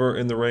that lever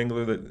in the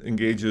Wrangler that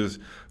engages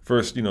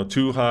first,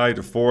 2 high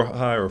to 4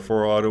 high or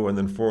 4 auto and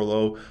then 4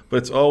 low, but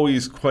it's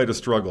always quite a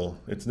struggle.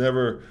 It's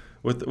never,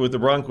 with the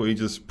Bronco, you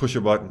just push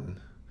a button.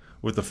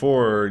 With the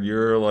Ford,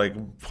 you're like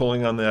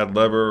pulling on that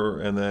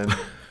lever and then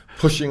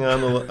pushing on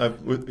the,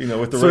 with the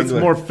Wrangler. So it's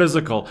more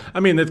physical. I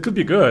mean, it could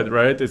be good,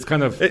 right? It's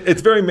kind of...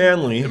 It's very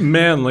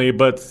manly.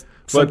 But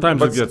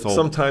sometimes it gets old.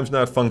 Sometimes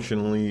not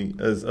functionally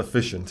as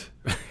efficient,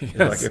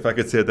 if I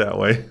could say it that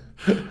way.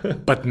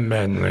 But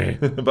manly.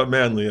 But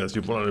manly, yes.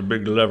 You put on a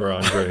big lever,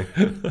 Andre.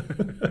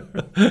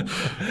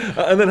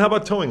 And then how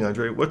about towing,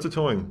 Andre? What's the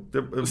towing?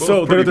 They're the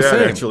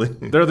same. Actually.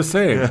 They're the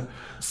same. Yeah.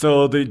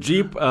 So the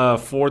Jeep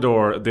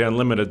 4-door, the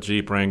Unlimited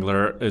Jeep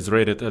Wrangler, is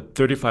rated at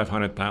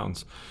 3,500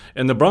 pounds.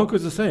 And the Bronco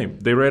is the same.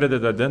 They rated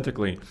it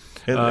identically,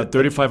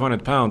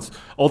 3,500 pounds.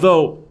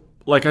 Although,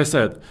 like I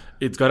said,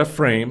 it's got a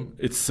frame.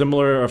 It's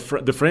similar.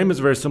 The frame is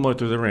very similar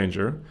to the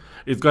Ranger.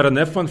 It's got an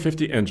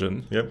F-150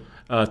 engine. Yep.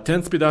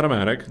 10-speed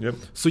automatic. Yep.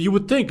 So you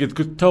would think it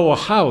could tow a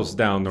house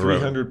down the road.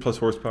 300 plus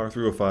horsepower,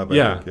 305.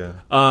 I think,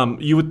 yeah.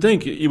 You would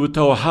think it would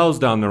tow a house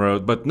down the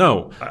road, but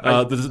no.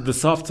 The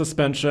soft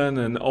suspension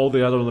and all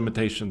the other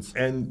limitations.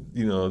 And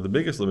the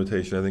biggest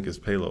limitation I think is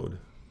payload.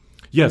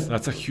 Yes,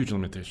 that's a huge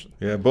limitation.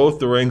 Yeah, both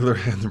the Wrangler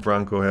and the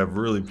Bronco have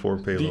really poor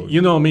payload.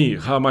 You know me,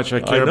 how much I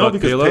care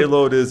about payload.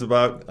 Payload is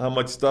about how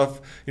much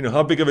stuff,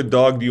 how big of a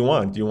dog do you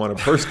want? Do you want a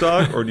purse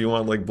dog or do you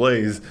want like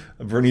Blaze,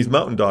 a Bernese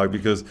Mountain Dog?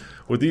 Because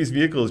with these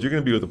vehicles, you're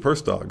going to be with a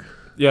purse dog.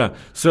 Yeah,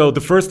 so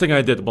the first thing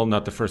I did, well,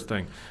 not the first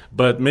thing,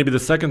 but maybe the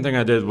second thing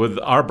I did with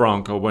our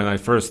Bronco when I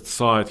first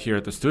saw it here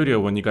at the studio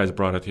when you guys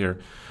brought it here,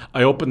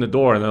 I opened the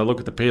door and I looked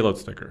at the payload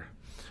sticker.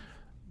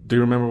 Do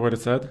you remember what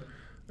it said?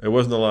 It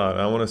wasn't a lot.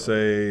 I want to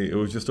say it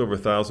was just over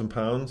 1,000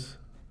 pounds.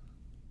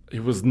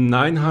 It was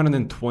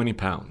 920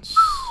 pounds.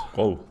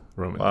 Whoa,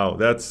 Roman. Wow,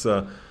 that's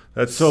so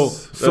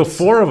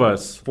 4 of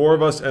us. 4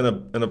 of us and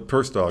a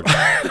purse dog.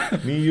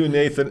 Me, you,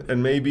 Nathan,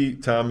 and maybe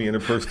Tommy and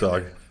a purse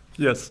dog.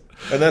 Yes.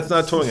 And that's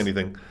not towing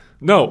anything.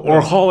 No, or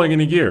hauling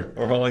any gear.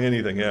 Or hauling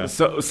anything, yeah.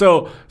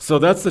 So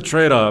that's the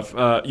trade-off.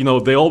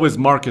 They always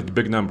market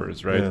big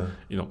numbers, right?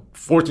 Yeah.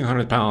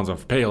 1,400 pounds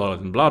of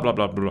payload and blah, blah,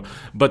 blah, blah, blah.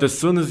 But as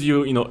soon as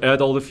you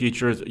add all the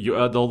features, you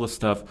add all the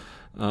stuff,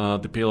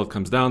 the payload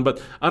comes down. But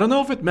I don't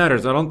know if it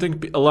matters. I don't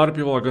think a lot of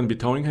people are going to be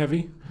towing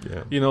heavy,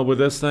 with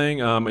this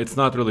thing. It's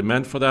not really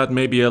meant for that.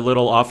 Maybe a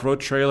little off-road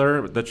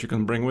trailer that you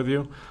can bring with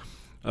you.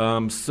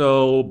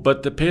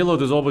 But the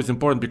payload is always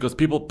important because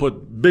people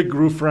put big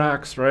roof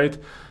racks, right?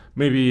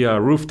 Maybe a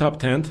rooftop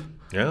tent.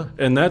 Yeah.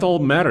 And that all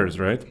matters,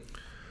 right?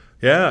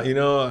 Yeah,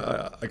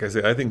 like I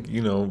say, I think,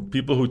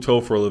 people who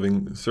tow for a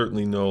living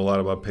certainly know a lot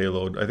about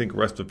payload. I think the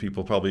rest of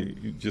people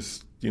probably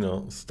just,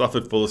 stuff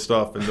it full of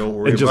stuff and don't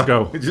worry and just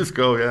about go. Just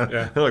go,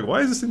 yeah. They're like,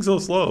 why is this thing so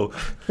slow?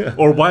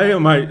 Or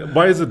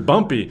why is it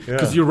bumpy?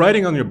 Because you're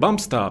riding on your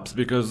bump stops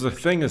because the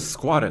thing is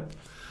squatted.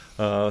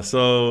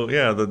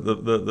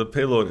 The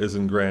payload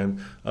isn't grand.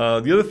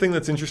 The other thing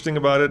that's interesting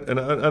about it, and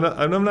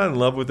I'm not in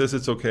love with this,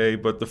 it's okay,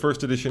 but the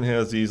first edition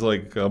has these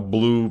like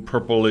blue,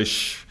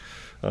 purplish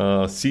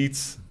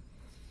seats.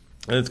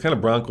 And it's kind of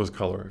Broncos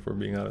color, if we're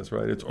being honest,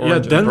 right? It's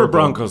orange. Yeah, Denver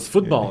Broncos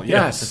football.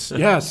 Yes,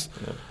 yes.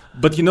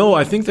 But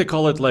I think they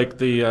call it like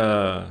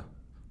the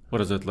what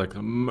is it, like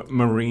a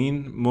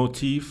marine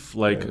motif,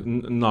 like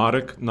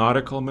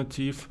nautical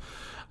motif.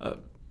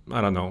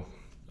 I don't know.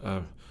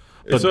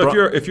 So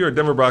if you're a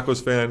Denver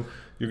Broncos fan,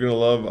 you're gonna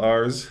love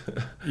ours.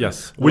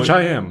 Yes, which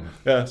I am.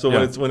 Yeah. So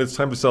when it's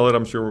time to sell it,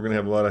 I'm sure we're gonna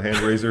have a lot of hand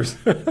raisers.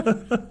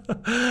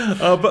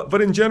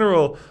 But in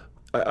general,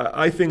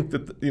 I think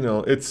that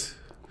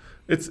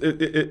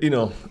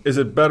is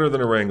it better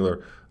than a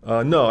Wrangler?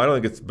 No, I don't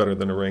think it's better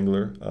than a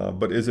Wrangler.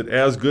 But is it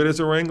as good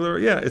as a Wrangler?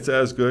 Yeah, it's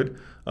as good.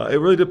 It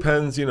really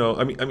depends,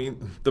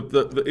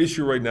 the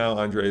issue right now,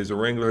 Andre, is a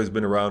Wrangler has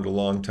been around a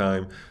long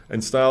time,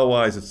 and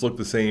style-wise, it's looked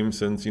the same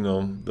since,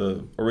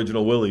 the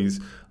original Willys,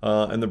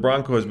 and the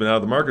Bronco has been out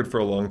of the market for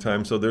a long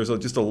time, so there's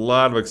just a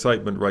lot of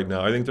excitement right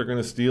now. I think they're going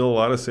to steal a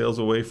lot of sales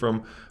away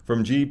from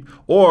Jeep,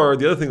 or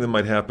the other thing that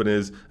might happen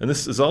is, and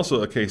this is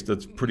also a case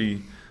that's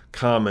pretty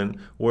common,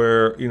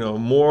 where,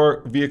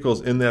 more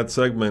vehicles in that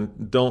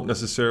segment don't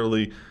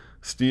necessarily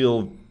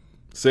steal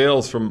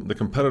sales from the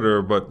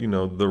competitor, but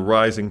the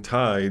rising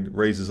tide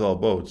raises all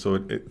boats, so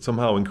it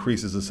somehow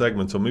increases the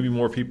segment. So maybe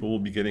more people will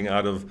be getting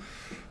out of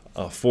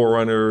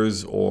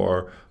 4Runners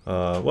or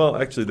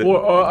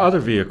or other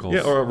vehicles.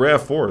 Yeah, or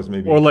RAV4s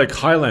maybe. Or like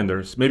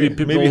Highlanders. Maybe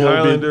people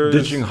will be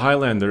ditching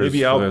Highlanders.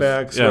 Maybe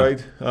Outbacks,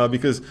 right?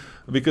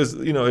 Because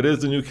it is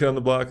the new kid on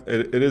the block.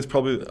 It is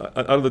probably,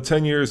 out of the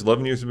 10 years,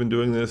 11 years we've been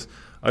doing this,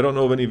 I don't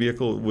know of any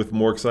vehicle with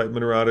more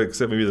excitement around it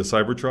except maybe the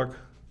Cybertruck.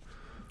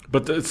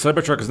 But the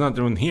Cybertruck is not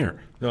doing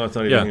here. No, it's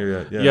not even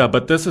here yet. Yeah,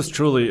 but this is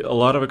truly a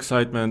lot of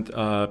excitement.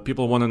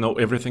 People want to know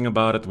everything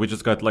about it. We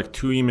just got like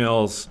 2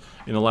 emails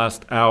in the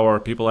last hour,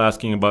 people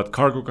asking about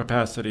cargo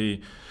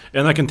capacity.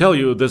 And I can tell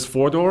you, this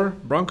 4-door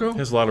Bronco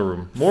has a lot of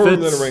room. More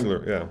room than a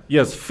Wrangler, yeah.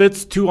 Yes,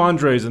 fits 2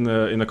 Andres in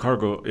the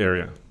cargo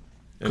area.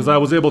 Because I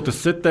was able to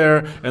sit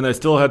there, and I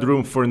still had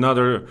room for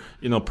another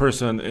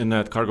person in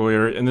that cargo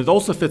area. And it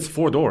also fits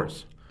 4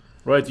 doors.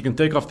 Right, you can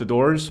take off the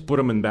doors, put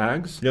them in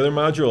bags. Yeah, they're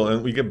modular,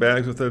 and we get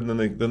bags with it, and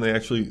then they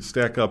actually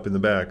stack up in the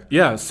back.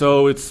 Yeah,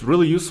 so it's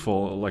really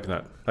useful like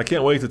that. I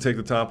can't wait to take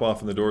the top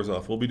off and the doors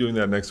off. We'll be doing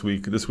that next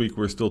week. This week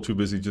we're still too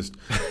busy just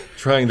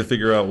trying to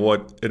figure out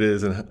what it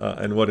is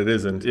and what it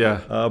isn't.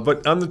 Yeah.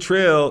 But on the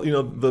trail,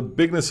 the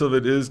bigness of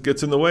it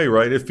gets in the way,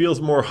 right? It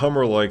feels more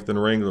Hummer-like than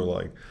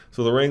Wrangler-like.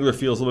 So the Wrangler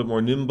feels a little bit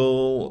more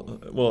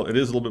nimble. Well, it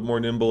is a little bit more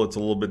nimble. It's a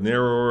little bit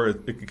narrower.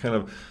 It can kind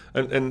of,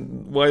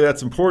 and why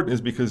that's important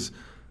is because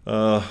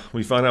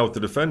we find out with the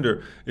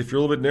Defender, if you're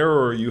a little bit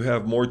narrower, you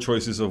have more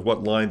choices of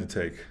what line to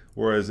take.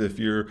 Whereas if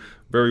you're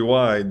very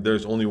wide,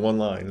 there's only one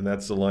line, and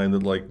that's the line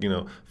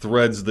that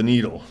threads the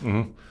needle.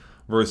 Mm-hmm.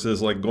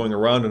 Versus like going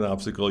around an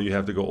obstacle, you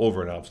have to go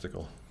over an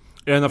obstacle.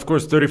 And of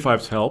course,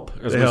 35s help,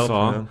 as we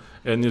saw,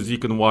 and as you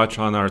can watch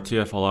on our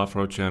TFL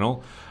Off-Road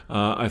channel.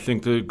 I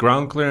think the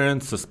ground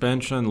clearance,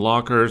 suspension,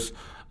 lockers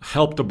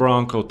help the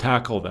Bronco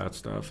tackle that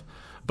stuff.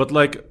 But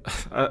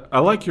I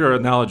like your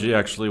analogy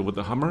actually with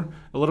the Hummer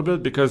a little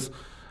bit because,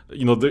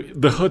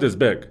 the hood is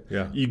big.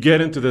 Yeah. You get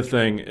into the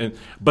thing,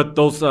 but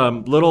those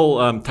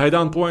little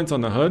tie-down points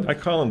on the hood. I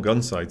call them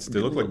gun sights. They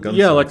look like gun sights.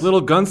 Yeah, like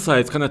little gun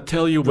sights kind of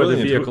tell you where the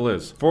vehicle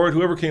is. Ford,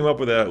 whoever came up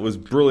with that was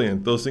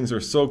brilliant. Those things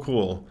are so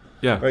cool.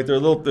 Yeah. Right. They're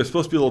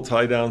supposed to be a little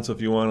tie down. So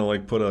if you want to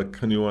put a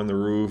canoe on the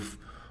roof.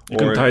 You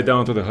can tie it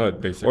down to the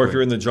hood, basically. Or if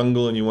you're in the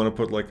jungle and you want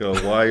to put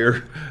a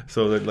wire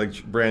so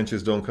that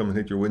branches don't come and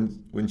hit your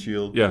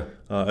windshield. Yeah.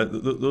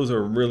 Those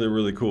are really,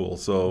 really cool.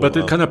 So, but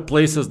it kind of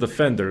places the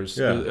fenders.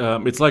 Yeah.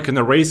 It's like in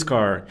a race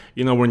car,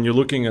 when you're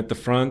looking at the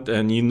front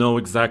and you know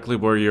exactly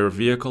where your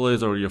vehicle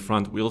is or your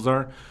front wheels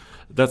are.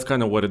 That's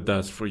kind of what it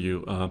does for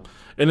you.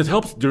 And it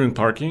helps during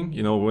parking,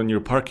 when you're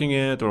parking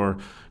it or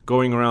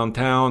going around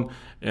town.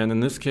 And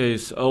in this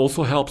case,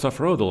 also helps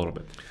off-road a little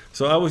bit.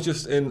 So I was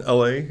just in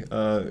LA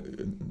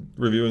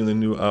reviewing the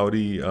new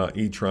Audi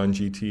e-tron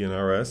GT and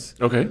RS.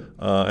 Okay.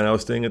 And I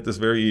was staying at this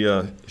very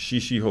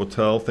shishi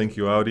hotel, thank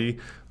you Audi,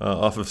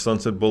 off of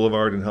Sunset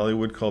Boulevard in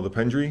Hollywood called the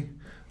Pendry.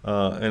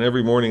 And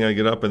every morning I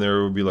get up and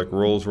there would be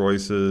Rolls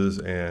Royces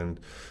and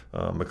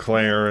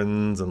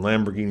McLarens and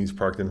Lamborghinis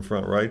parked in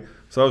front, right?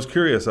 So I was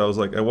curious. I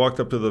walked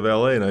up to the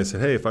valet and I said,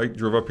 hey, if I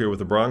drove up here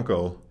with a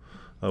Bronco,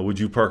 would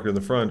you park it in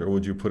the front or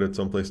would you put it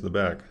someplace in the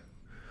back?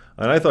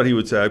 And I thought he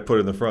would say I'd put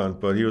it in the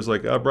front, but he was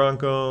like,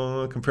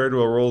 Bronco, compared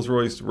to a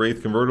Rolls-Royce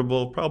Wraith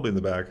convertible, probably in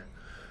the back.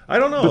 I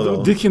don't know,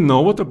 though. Did he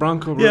know what the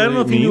Bronco really means? Yeah, I don't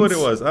know if he knew what it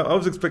was. I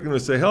was expecting him to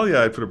say, hell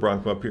yeah, I'd put a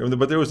Bronco up here.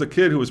 But there was a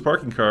kid who was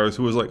parking cars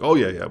who was like, oh,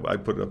 yeah,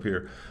 I'd put it up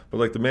here.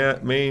 But the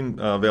main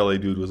valet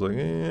dude was like, I'm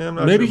not sure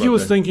about Maybe he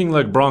was thinking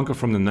Bronco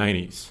from the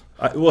 90s.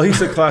 Well, he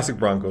said classic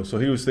Bronco, so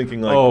he was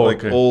thinking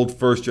old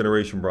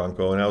first-generation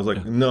Bronco. And I was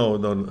like, no.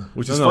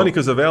 Which is funny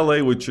because a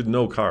valet should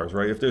know cars,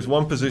 right? If there's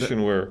one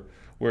position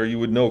where you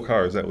would know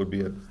cars, that would be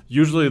it.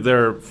 Usually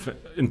they're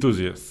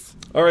enthusiasts.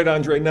 All right,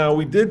 Andre. Now,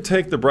 we did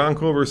take the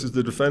Bronco versus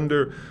the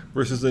Defender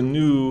versus the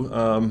new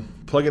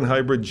plug-in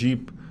hybrid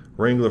Jeep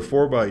Wrangler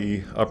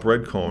 4xe up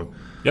red cone.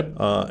 Yep.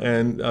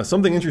 And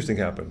something interesting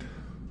happened.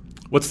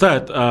 What's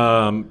that?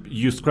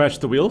 You scratched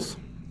the wheels?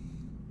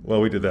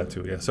 Well, we did that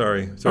too, yeah.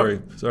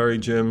 Sorry,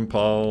 Jim,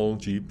 Paul,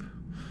 Jeep.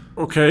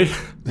 Okay.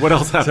 What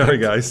else happened? Sorry,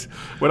 guys.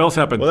 What else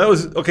happened? Well, that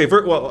was okay.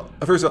 First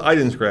of all, I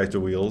didn't scratch the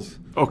wheels.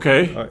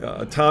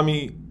 Okay.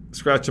 Tommy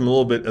scratched him a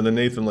little bit, and then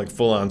Nathan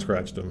full on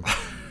scratched him.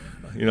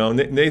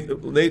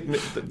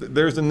 Nathan,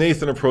 there's a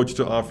Nathan approach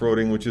to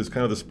off-roading, which is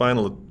kind of the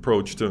spinal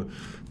approach to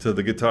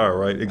the guitar,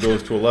 right? It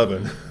goes to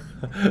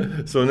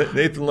 11. So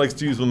Nathan likes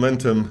to use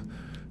momentum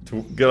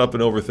to get up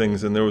and over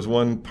things, and there was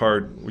one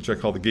part, which I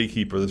call the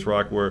gatekeeper, this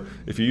rock, where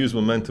if you use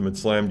momentum, it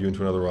slammed you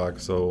into another rock.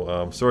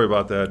 So sorry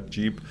about that,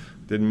 Jeep.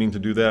 Didn't mean to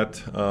do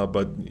that,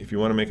 but if you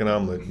want to make an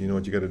omelet, you know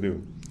what you got to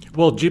do.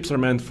 Well, Jeeps are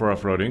meant for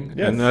off-roading,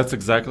 yes. and that's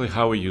exactly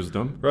how we use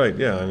them. Right,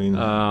 yeah, I mean...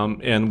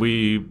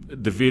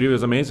 the video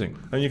is amazing.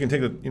 And you can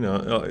take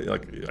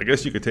I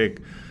guess you could take,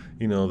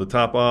 the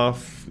top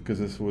off, because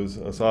this was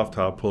a soft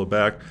top, pull it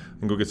back,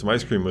 and go get some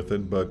ice cream with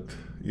it, but,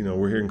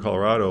 we're here in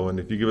Colorado, and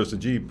if you give us a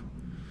Jeep...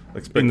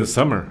 In the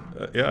summer.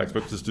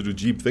 Expect us to do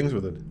Jeep things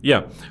with it.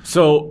 Yeah,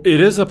 so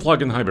it is a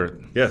plug-in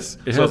hybrid. Yes.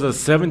 It has a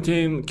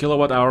 17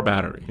 kilowatt-hour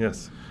battery.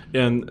 Yes.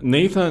 And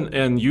Nathan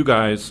and you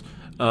guys...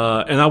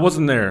 and I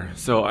wasn't there,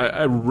 so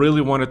I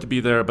really wanted to be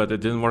there, but it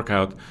didn't work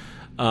out.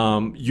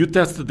 You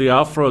tested the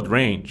off-road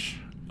range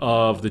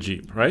of the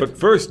Jeep, right? But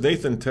first,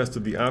 Nathan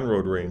tested the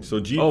on-road range.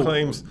 So Jeep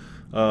claims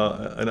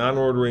an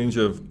on-road range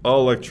of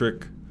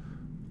all-electric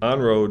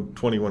on-road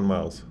 21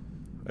 miles.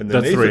 And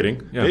then That's the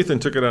rating. Yeah. Nathan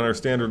took it on our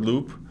standard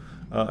loop,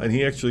 and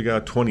he actually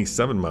got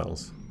 27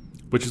 miles.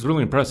 Which is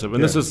really impressive.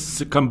 And this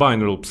is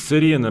combined loop,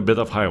 city and a bit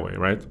of highway,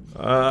 right?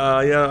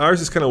 Yeah, ours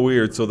is kind of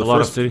weird. So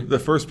the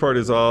first part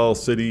is all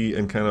city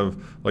and kind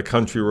of like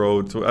country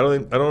road. So I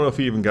don't know if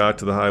he even got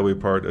to the highway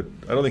part. I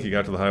don't think he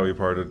got to the highway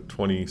part at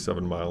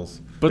 27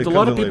 miles. But a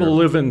lot of people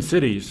live in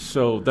cities,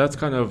 so that's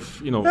kind of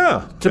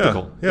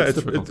typical. Yeah,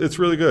 it's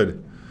really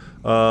good.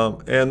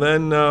 And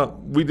then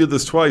we did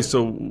this twice,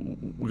 so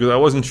because I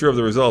wasn't sure of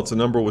the results, the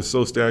number was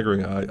so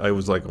staggering, I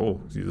was like, oh,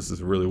 gee, this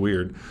is really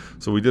weird.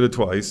 So we did it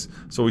twice.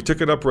 So we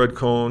took it up Red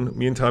Cone.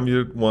 Me and Tommy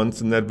did it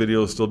once, and that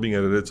video is still being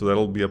edited, so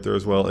that'll be up there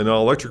as well in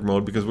all electric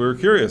mode, because we were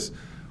curious,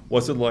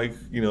 what's it like,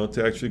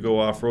 to actually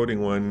go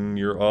off-roading when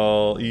you're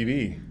all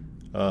EV?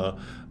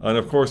 And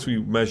of course,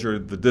 we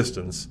measured the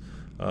distance.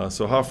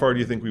 So how far do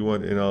you think we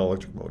went in all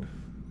electric mode?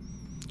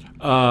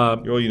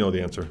 You know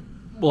the answer.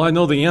 Well, I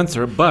know the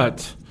answer,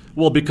 but...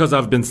 Well, because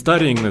I've been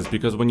studying this,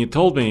 because when you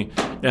told me,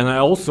 and I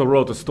also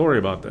wrote a story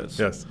about this.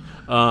 Yes.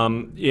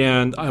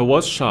 And I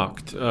was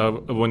shocked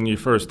when you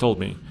first told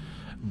me.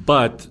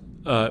 But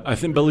I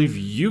believe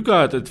you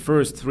got at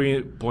first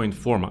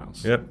 3.4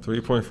 miles. Yep,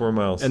 3.4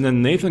 miles. And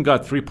then Nathan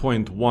got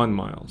 3.1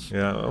 miles.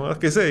 Yeah, well,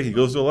 like I say, he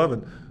goes to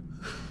 11.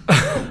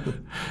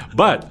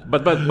 But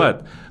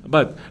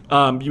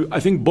I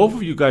think both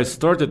of you guys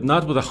started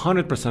not with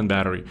 100%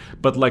 battery,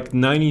 but like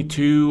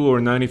 92 or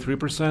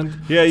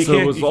 93%. Yeah, so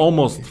it was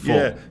almost full.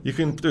 Yeah, you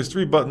can. There's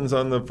 3 buttons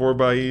on the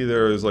 4xe.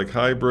 There is like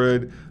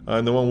hybrid,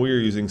 and the one we are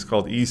using is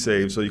called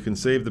eSave. So you can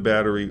save the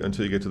battery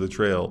until you get to the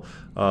trail,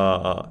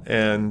 so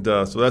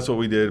that's what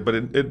we did. But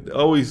it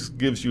always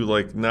gives you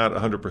like not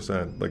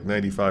 100%, like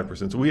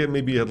 95%. So we had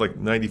like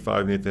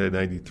 95, Nathan had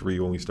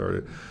 93 when we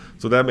started.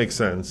 So that makes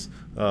sense.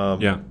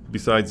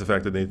 Besides the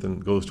fact that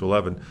Nathan goes to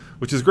 11,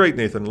 which is great,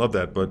 Nathan. Love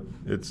that, but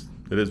it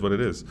is what it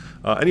is.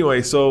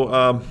 Anyway,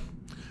 so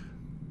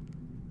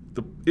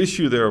the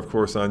issue there, of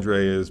course,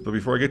 Andre, is, but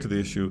before I get to the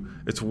issue,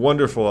 it's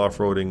wonderful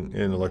off-roading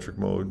in electric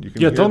mode. You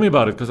can tell me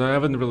about it, because I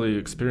haven't really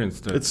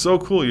experienced it. It's so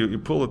cool. You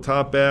pull the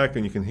top back,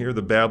 and you can hear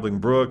the babbling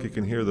brook. You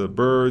can hear the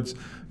birds.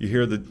 You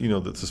hear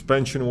the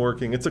suspension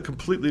working. It's a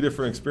completely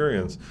different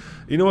experience.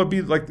 You know,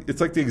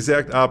 it's like the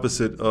exact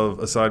opposite of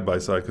a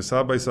side-by-side, because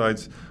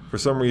side-by-sides, for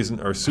some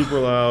reason, are super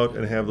loud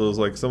and have those,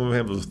 like, some of them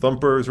have those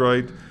thumpers,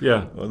 right?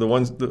 Yeah. The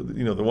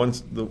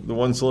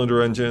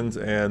one-cylinder engines,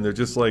 and they're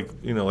just like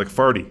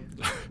farty.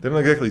 They don't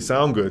exactly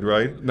sound good,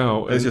 right?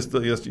 No. It's just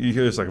you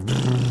hear it's like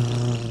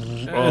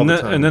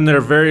and then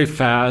they're very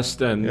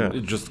fast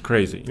and just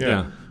crazy.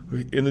 Yeah.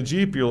 In the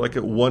Jeep, you're like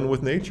at one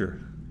with nature.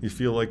 You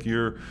feel like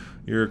you're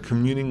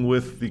communing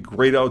with the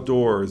great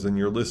outdoors, and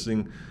you're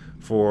listening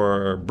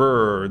for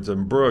birds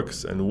and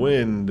brooks and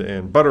wind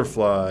and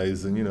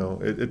butterflies, and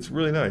it's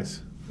really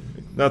nice.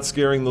 Not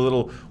scaring the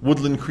little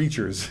woodland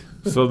creatures.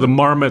 So the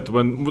marmot,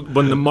 when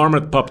the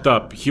marmot popped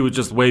up, he was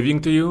just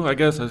waving to you, I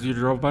guess, as you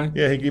drove by?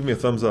 Yeah, he gave me a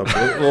thumbs up,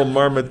 a little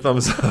marmot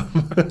thumbs up.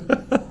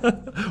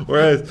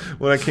 Whereas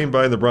when I came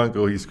by in the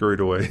Bronco, he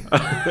scurried away.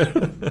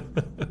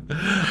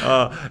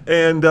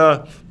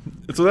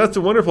 So that's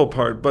the wonderful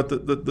part. But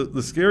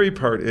the scary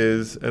part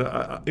is,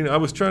 and I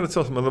was trying to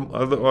tell some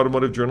other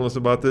automotive journalists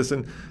about this,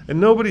 and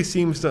nobody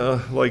seems to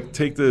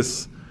take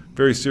this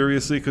very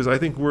seriously, because I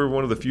think we're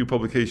one of the few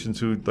publications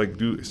who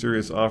do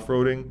serious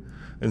off-roading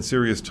and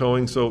serious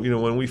towing. So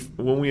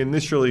when we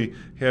initially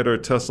had our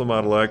Tesla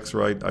Model X,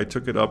 right, I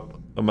took it up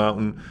a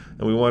mountain,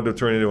 and we wanted to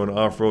turn it into an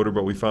off-roader,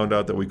 but we found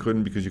out that we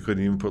couldn't, because you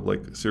couldn't even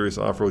put serious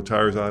off-road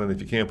tires on it. If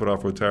you can't put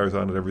off-road tires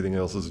on it, everything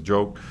else is a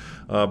joke.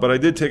 But I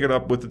did take it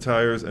up with the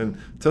tires, and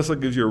Tesla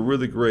gives you a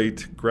really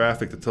great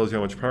graphic that tells you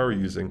how much power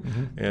you're using.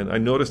 Mm-hmm. And I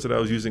noticed that I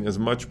was using as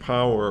much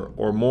power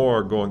or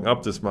more going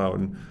up this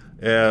mountain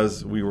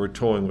as we were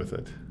towing with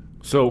it.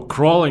 So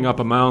crawling up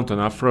a mountain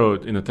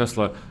off-road in a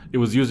Tesla, it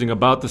was using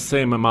about the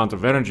same amount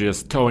of energy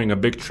as towing a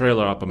big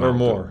trailer up a mountain. Or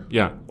more.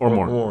 Yeah, or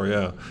more. More,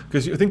 yeah.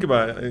 Because you think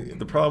about it,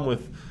 the problem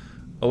with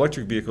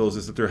electric vehicles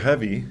is that they're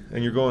heavy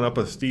and you're going up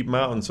a steep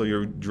mountain, so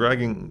you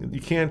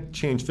can't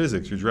change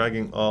physics. You're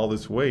dragging all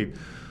this weight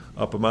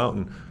up a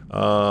mountain.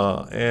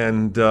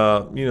 When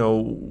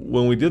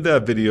we did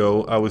that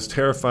video, I was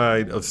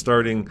terrified of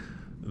starting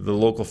the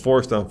local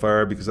forest on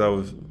fire because I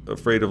was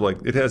afraid of,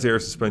 it has air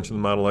suspension,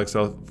 the Model X.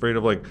 I was afraid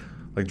of like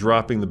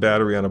dropping the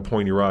battery on a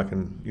pointy rock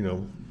and,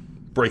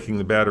 breaking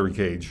the battery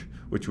cage,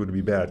 which would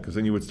be bad because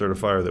then you would start a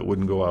fire that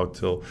wouldn't go out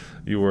till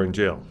you were in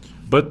jail.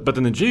 But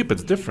in the Jeep,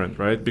 it's different,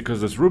 right?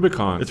 Because it's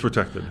Rubicon. It's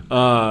protected.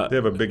 They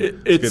have a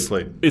big skid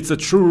plate. It's a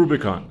true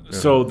Rubicon. Yeah.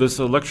 So this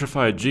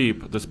electrified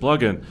Jeep, this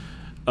plug-in,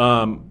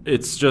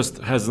 it's just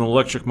has an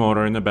electric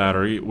motor in the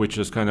battery, which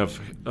is kind of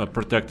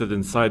protected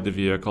inside the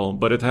vehicle.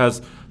 But it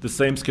has the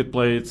same skid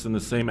plates and the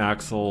same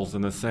axles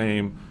and the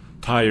same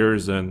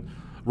tires and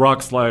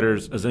rock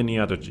sliders as any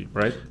other Jeep,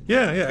 right?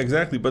 Yeah,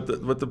 exactly. But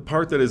the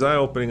part that is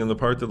eye-opening and the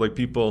part that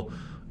people,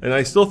 and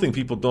I still think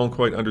people don't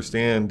quite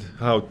understand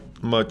how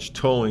much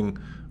towing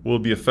will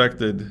be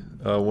affected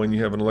when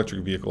you have an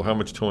electric vehicle, how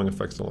much towing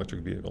affects an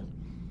electric vehicle.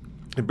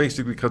 It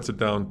basically cuts it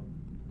down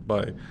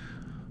by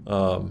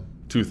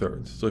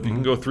 2/3. So if you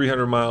can go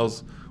 300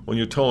 miles when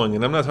you're towing,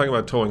 and I'm not talking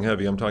about towing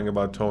heavy, I'm talking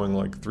about towing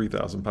like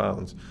 3,000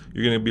 pounds,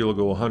 you're going to be able to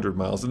go 100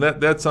 miles. And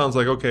that sounds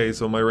like, okay,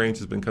 so my range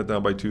has been cut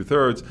down by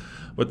 2/3.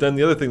 But then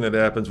the other thing that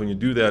happens when you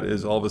do that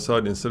is all of a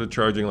sudden, instead of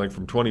charging like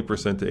from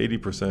 20% to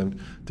 80%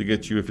 to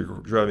get you, if you're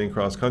driving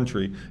cross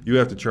country, you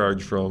have to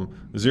charge from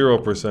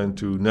 0%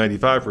 to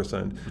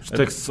 95%. Which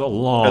takes a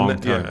long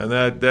time. Yeah, and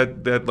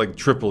that like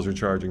triples your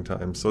charging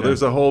time. So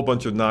there's a whole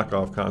bunch of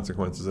knockoff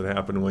consequences that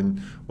happen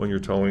when you're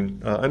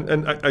towing.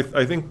 And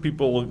I think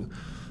people will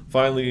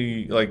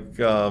finally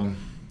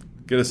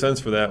get a sense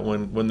for that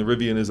when the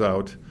Rivian is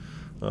out,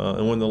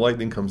 and when the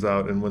Lightning comes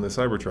out, and when the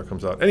Cybertruck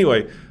comes out.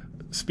 Anyway,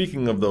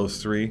 speaking of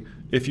those three,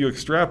 if you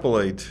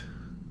extrapolate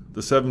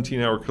the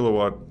 17-hour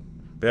kilowatt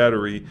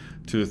battery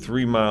to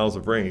 3 miles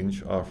of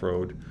range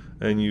off-road,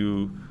 and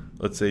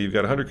let's say you've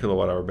got a 100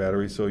 kilowatt hour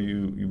battery, so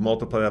you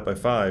multiply that by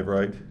 5,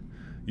 right?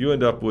 You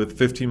end up with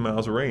 15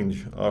 miles of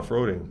range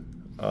off-roading.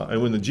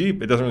 And when the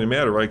Jeep, it doesn't really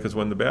matter, right? Because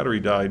when the battery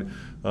died,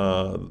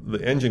 the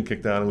engine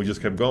kicked on and we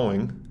just kept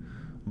going.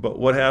 But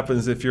what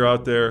happens if you're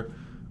out there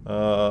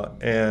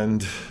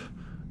and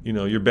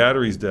your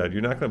battery's dead?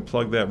 You're not going to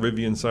plug that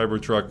Rivian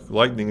Cybertruck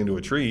Lightning into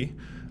a tree.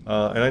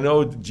 And I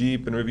know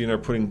Jeep and Rivian are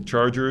putting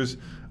chargers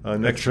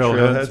next to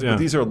trailheads, but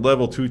these are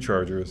level 2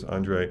 chargers,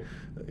 Andre.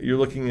 You're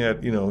looking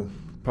at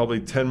probably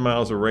 10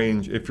 miles of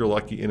range if you're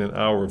lucky in an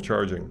hour of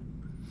charging.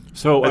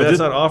 So that's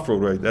not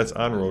off-road range, that's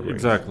on-road range.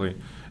 Exactly.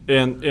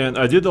 And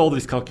I did all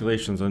these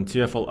calculations on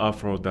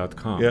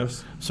tfloffroad.com.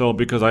 Yes. So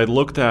because I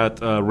looked at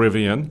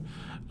Rivian,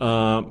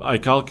 I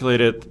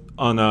calculated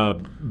on a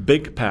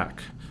big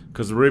pack,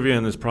 because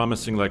Rivian is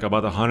promising like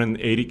about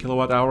 180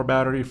 kilowatt hour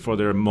battery for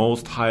their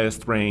most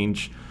highest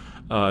range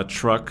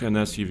truck and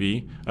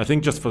SUV. I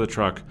think just for the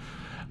truck.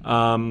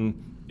 And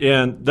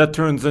that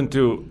turns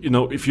into,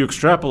 if you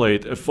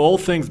extrapolate, if all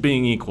things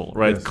being equal,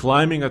 right, yes,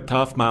 climbing a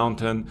tough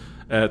mountain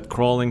at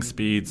crawling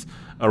speeds,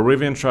 a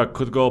Rivian truck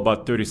could go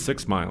about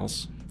 36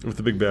 miles. With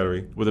a big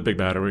battery.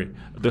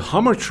 The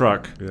Hummer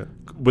truck,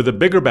 with a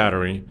bigger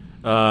battery,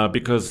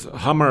 because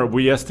Hummer,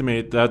 we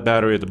estimate that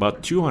battery at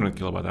about 200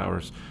 kilowatt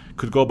hours,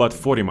 could go about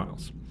 40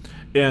 miles.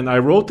 And I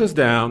wrote this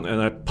down,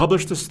 and I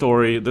published the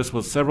story. This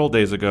was several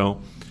days ago.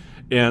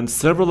 And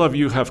several of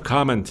you have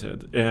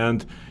commented.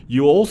 And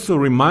you also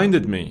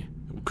reminded me,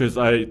 because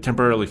I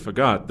temporarily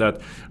forgot,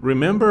 that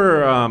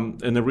remember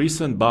in the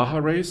recent Baja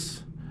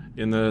race,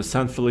 in the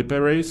San Felipe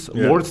race,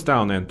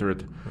 Lordstown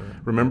entered.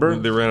 Remember?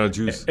 They ran out of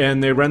juice.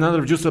 And they ran out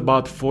of juice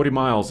about 40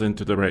 miles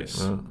into the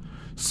race.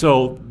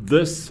 So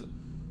this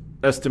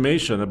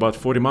estimation, about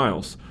 40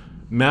 miles,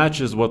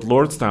 matches what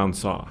Lordstown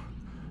saw.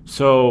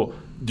 So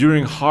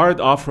during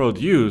hard off-road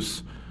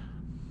use,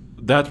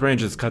 that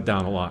range is cut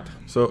down a lot.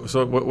 So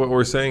what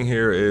we're saying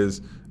here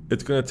is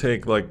it's going to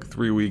take like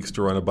 3 weeks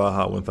to run a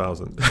Baja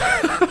 1000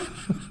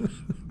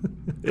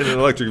 in an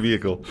electric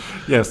vehicle.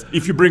 Yes,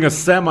 if you bring a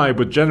semi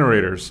with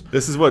generators.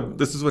 This is what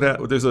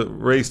happened. There's a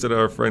race that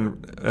our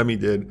friend Emmy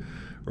did,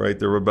 right?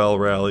 The Rebel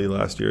Rally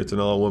last year. It's an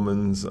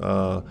all-women's.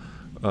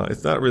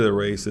 It's not really a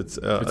race. It's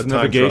a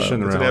navigation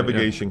rally. It's a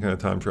navigation kind of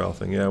time trial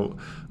thing. Yeah,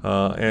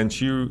 and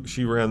she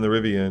ran the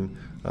Rivian,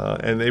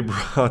 and they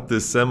brought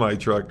this semi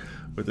truck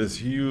with this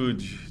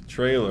huge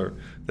trailer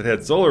that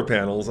had solar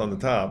panels on the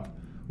top,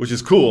 which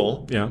is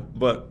cool. Yeah.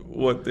 But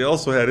what they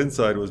also had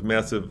inside was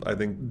massive, I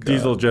think,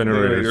 diesel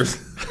generators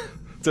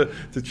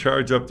to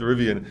charge up the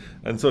Rivian.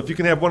 And so if you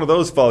can have one of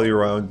those follow you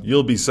around,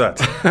 you'll be set.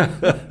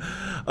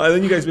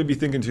 Then you guys may be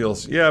thinking to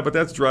yourselves, yeah, but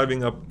that's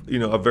driving up,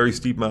 a very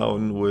steep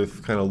mountain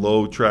with kind of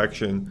low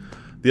traction.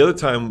 The other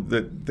time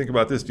think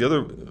about this, the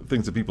other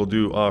things that people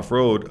do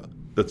off-road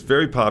that's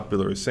very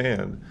popular is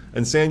sand.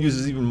 And sand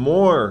uses even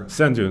more.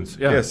 Sand dunes,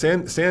 Yeah,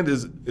 sand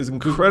is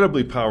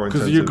incredibly power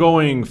intensive. Because you're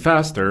going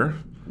faster.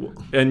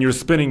 and you're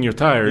spinning your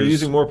tires. You're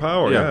using more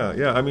power.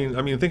 Yeah. I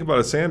mean, think about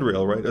a sand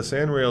rail, right? A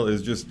sand rail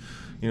is just,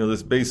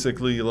 this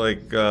basically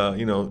like,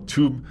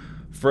 tube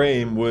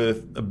frame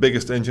with the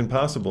biggest engine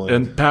possible.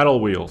 And paddle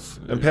wheels.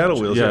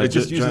 Yeah, it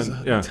just uses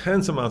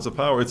intense amounts of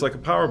power. It's like a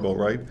powerboat,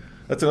 right?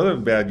 That's another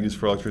bad use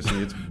for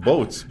electricity. It's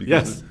boats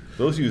because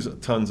those use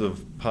tons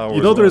of power.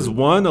 There's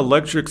one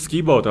electric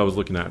ski boat I was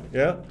looking at.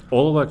 Yeah,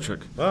 all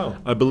electric. Wow.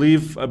 I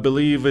believe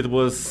it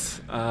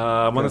was.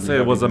 I want to say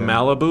it was a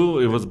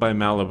Malibu. It was by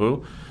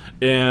Malibu,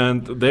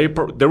 and they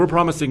were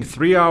promising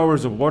 3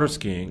 hours of water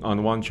skiing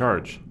on one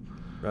charge.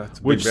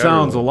 Which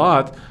sounds a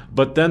lot,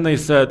 but then they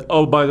said,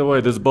 "Oh, by the way,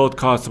 this boat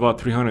costs about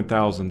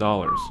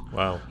 $300,000."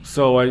 Wow!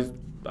 So I,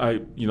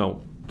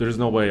 there's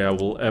no way I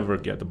will ever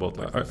get a boat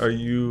like this. Are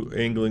you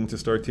angling to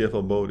start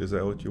TFL Boat? Is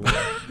that what you want?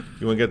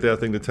 You want to get that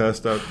thing to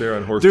test out there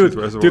on Horsetooth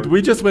Reservoir? Dude,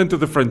 we just went to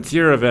the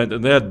Frontier event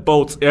and they had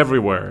boats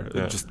everywhere.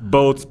 Yeah. Just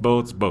boats.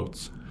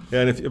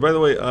 Yeah, and by the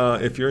way,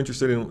 if you're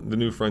interested in the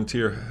new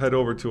Frontier, head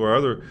over to our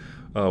other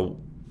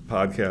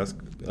podcast.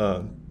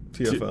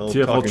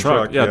 TFL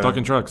Truck.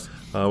 Talking Trucks.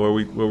 Where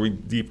we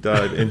deep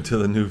dive into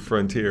the new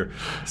Frontier.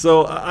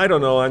 So I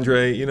don't know,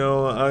 Andre.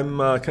 I'm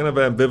kind of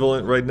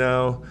ambivalent right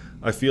now.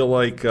 I feel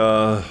like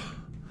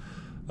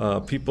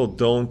people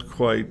don't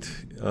quite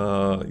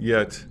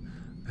yet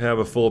have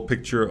a full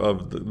picture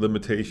of the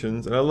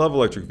limitations. And I love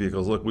electric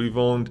vehicles. Look, we've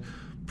owned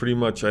pretty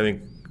much, I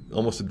think,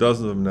 almost a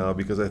dozen of them now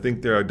because I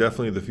think they are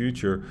definitely the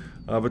future.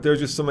 But there are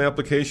just some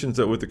applications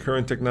that with the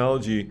current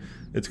technology,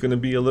 it's going to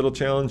be a little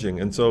challenging.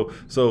 And so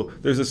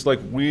there's this like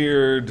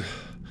weird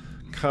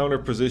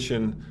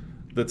counterposition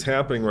that's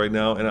happening right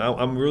now, and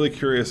I'm really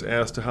curious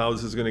as to how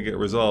this is going to get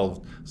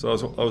resolved. So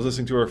I was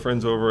listening to our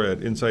friends over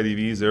at Inside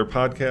EVs, their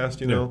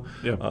podcast, and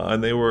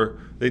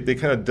they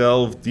kind of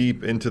delved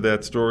deep into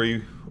that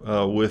story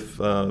with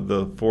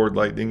the Ford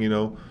Lightning.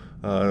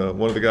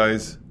 One of the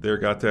guys there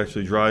got to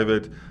actually drive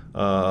it.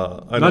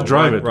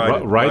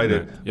 Ride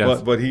it.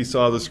 Yes. But he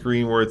saw the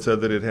screen where it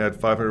said that it had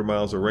 500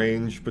 miles of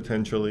range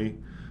potentially,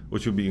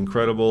 which would be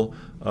incredible.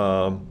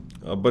 But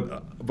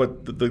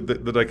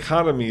the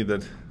dichotomy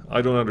that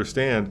I don't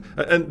understand,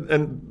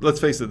 and let's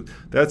face it,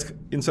 that's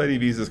Inside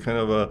EVs is kind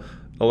of a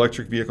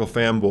electric vehicle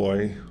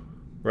fanboy,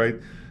 right?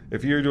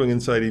 If you're doing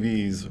Inside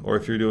EVs, or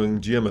if you're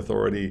doing GM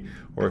Authority,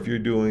 or if you're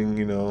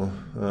doing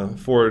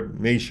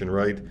Ford Nation,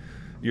 right?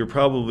 You're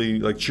probably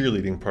like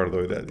cheerleading part of the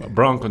way that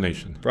Bronco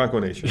Nation,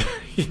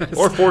 yes.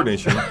 Or Ford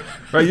Nation,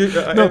 right?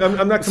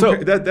 I'm not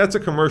comparing, that's a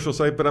commercial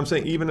site, but I'm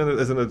saying even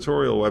as an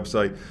editorial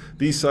website,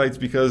 these sites,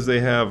 because they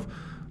have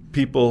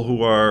people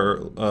who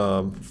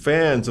are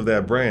fans of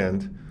that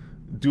brand,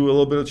 do a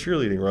little bit of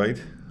cheerleading,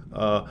 right?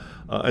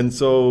 And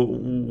so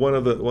one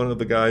of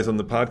the guys on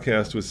the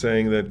podcast was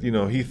saying that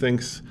he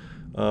thinks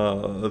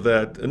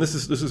that, and this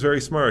is very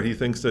smart. He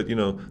thinks that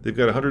they've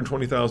got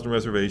 120,000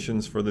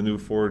 reservations for the new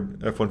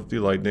Ford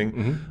F-150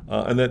 Lightning,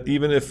 and that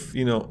even if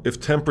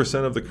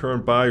 10% of the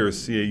current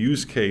buyers see a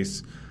use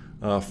case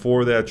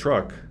for that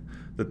truck,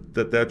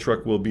 that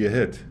truck will be a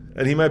hit.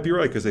 And he might be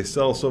right because they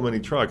sell so many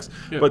trucks.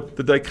 Yeah. But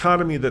the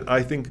dichotomy that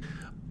I think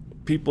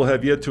people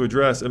have yet to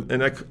address,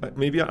 and I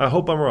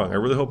hope I'm wrong. I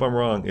really hope I'm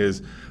wrong.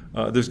 Is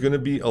there's going to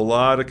be a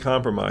lot of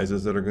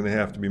compromises that are going to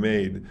have to be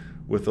made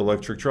with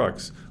electric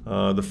trucks.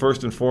 The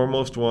first and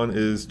foremost one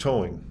is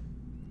towing.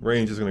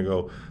 Range is going to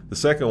go. The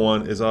second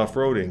one is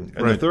off-roading.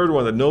 And the third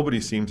one that nobody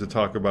seems to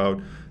talk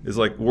about is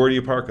like, where do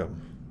you park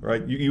them?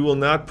 Right? You will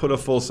not put a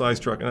full-size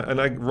truck. And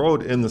I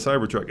rode in the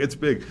Cybertruck. It's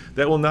big.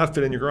 That will not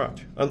fit in your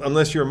garage.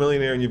 Unless you're a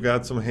millionaire and you've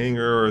got some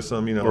hangar or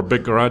some, Or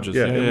big garages.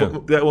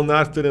 That will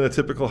not fit in a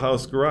typical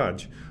house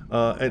garage.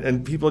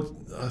 And people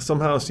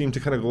somehow seem to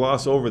kind of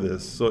gloss over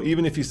this. So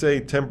even if you say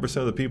 10%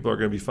 of the people are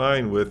going to be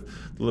fine with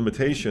the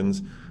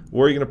limitations,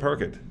 where are you going to park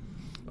it?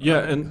 Yeah,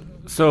 and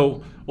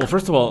so, well,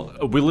 first of all,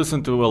 we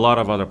listen to a lot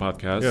of other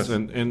podcasts, yes.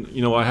 and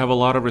I have a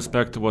lot of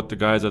respect to what the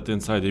guys at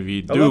Inside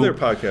EV do. I love their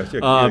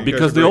podcast,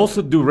 because they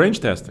also do range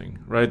testing,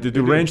 right? They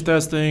do range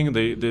testing.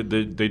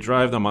 They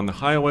drive them on the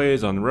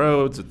highways, on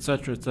roads, et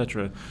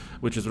cetera,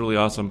 which is really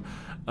awesome.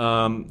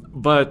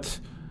 But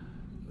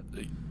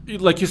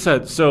like you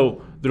said,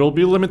 so there will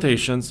be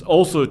limitations.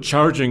 Also,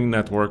 charging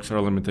networks are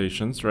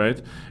limitations,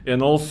 right?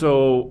 And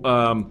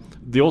also,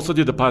 they also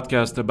did a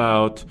podcast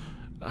about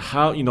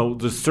how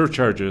the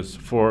surcharges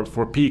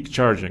for peak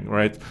charging,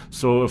 right?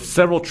 So if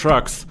several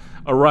trucks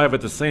arrive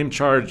at the same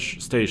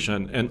charge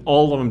station and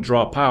all of them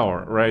draw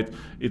power, right,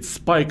 it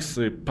spikes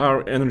the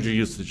power energy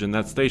usage in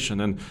that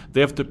station, and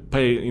they have to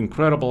pay an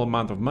incredible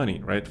amount of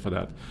money, right, for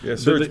that. Yeah,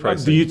 surge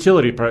pricing. The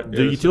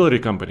utility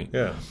company.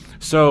 Yeah.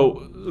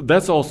 So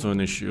that's also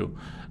an issue.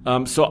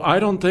 So I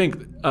don't think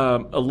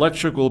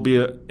electric will be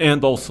an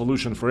end-all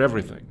solution for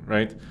everything,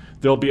 right?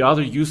 There'll be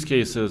other use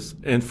cases,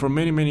 and for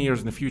many, many years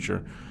in the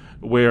future,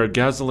 where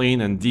gasoline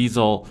and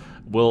diesel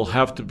will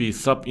have to be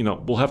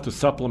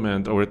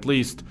supplement, or at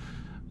least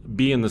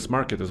be in this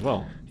market as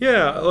well.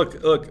 Yeah, look.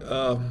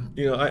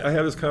 I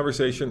have this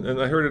conversation,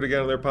 and I heard it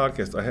again on their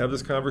podcast. I have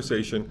this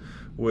conversation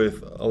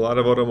with a lot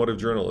of automotive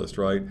journalists,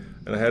 right?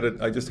 And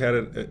I just had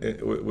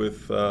it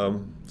with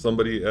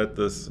somebody at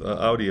this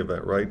Audi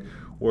event, right?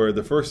 Where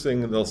the first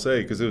thing they'll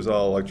say, because it was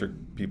all electric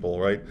people,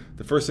 right?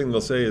 The first thing they'll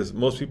say is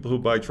most people who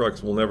buy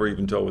trucks will never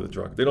even tow with a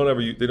truck. They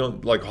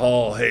don't like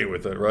haul hay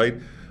with it, right?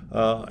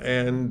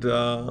 And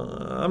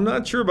I'm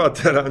not sure about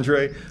that,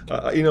 Andre.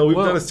 We've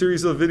done a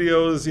series of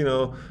videos.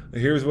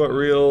 Here's what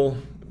real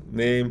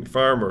name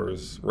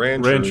farmers,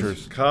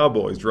 ranchers,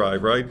 cowboys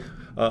drive, right?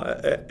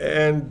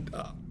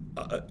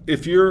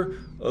 If you're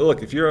a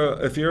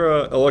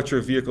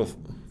electric vehicle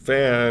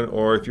fan,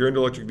 or if you're into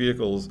electric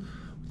vehicles,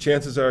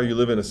 chances are you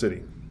live in a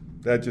city.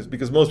 That just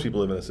because most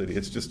people live in a city.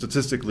 It's just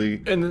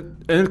statistically.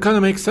 And it kind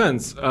of makes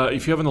sense.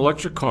 If you have an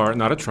electric car,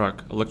 not a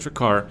truck, electric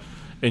car,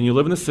 and you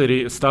live in a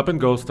city, stop and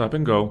go.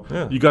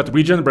 Yeah. You got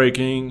regen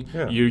braking.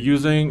 Yeah. You're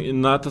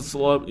using not the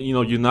slow.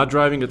 You're not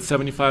driving at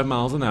 75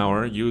 miles an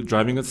hour. You're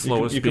driving at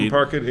slower speed. You can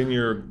park it in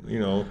your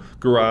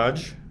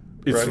garage.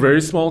 It's right? a very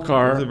small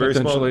car, it's a very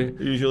potentially.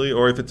 Small, usually,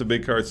 or if it's a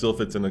big car, it still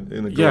fits in the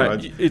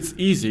garage. Yeah, it's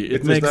easy.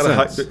 It makes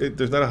sense.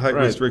 There's not a height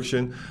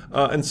restriction,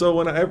 and so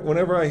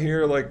whenever I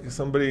hear like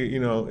somebody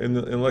in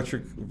the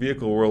electric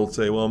vehicle world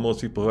say, "Well, most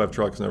people who have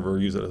trucks never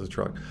use it as a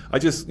truck," I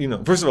just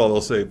first of all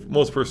they'll say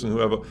most person who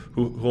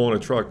own a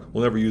truck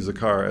will never use a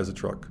car as a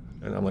truck.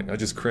 And I'm like, I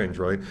just cringe,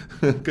 right?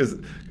 Because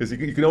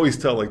you can always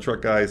tell, like,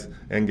 truck guys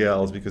and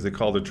gals, because they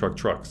call their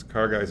trucks.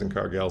 Car guys and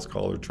car gals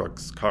call their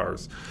trucks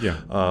cars. Yeah.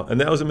 And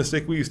that was a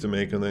mistake we used to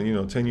make. And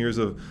then, 10 years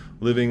of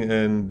living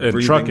and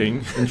breathing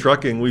trucking. and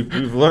trucking,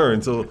 we've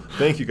learned. So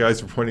thank you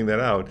guys for pointing that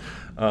out.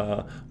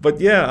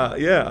 But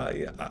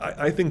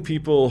I think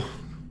people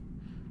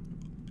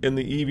in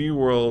the EV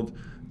world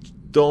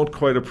don't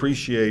quite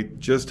appreciate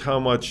just how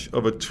much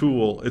of a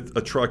tool a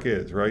truck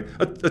is, right?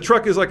 A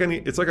truck is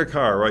it's like a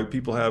car, right?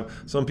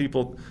 Some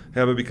people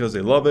have it because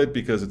they love it,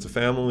 because it's a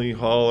family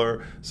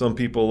hauler. Some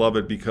people love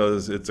it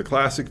because it's a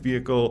classic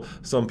vehicle.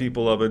 Some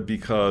people love it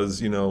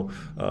because,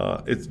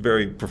 it's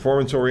very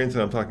performance oriented.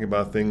 I'm talking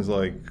about things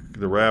like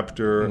the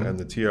Raptor and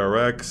the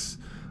TRX,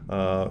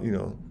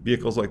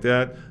 vehicles like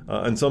that.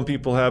 And some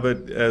people have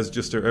it as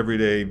just their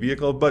everyday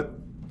vehicle, but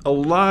a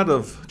lot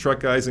of truck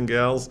guys and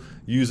gals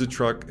use a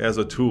truck as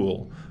a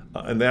tool,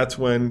 and that's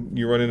when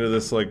you run into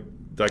this like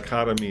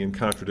dichotomy and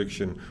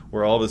contradiction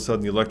where all of a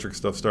sudden the electric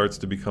stuff starts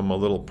to become a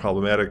little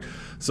problematic.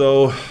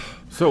 So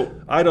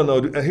I don't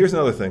know. Here's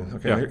another thing.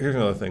 Okay, Here's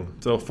another thing.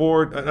 So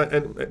Ford,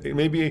 and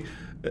maybe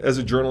as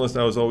a journalist,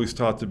 I was always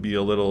taught to be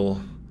a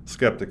little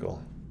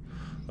skeptical.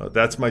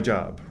 That's my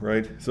job,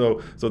 right?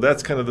 So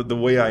that's kind of the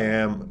way I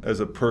am as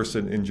a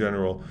person in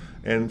general.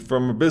 And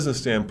from a business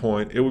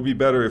standpoint, it would be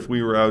better if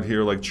we were out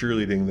here like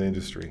cheerleading the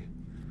industry.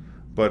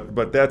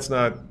 But that's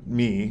not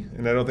me,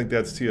 and I don't think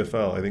that's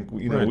TFL. I think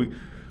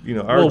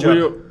our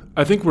job.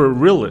 I think we're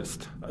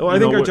realists. Well, I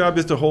think our job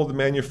is to hold the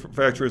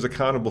manufacturers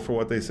accountable for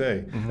what they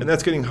say, and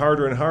that's getting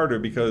harder and harder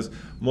because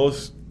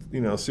most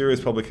serious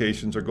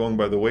publications are going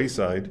by the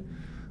wayside.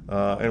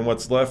 And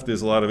what's left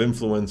is a lot of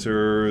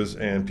influencers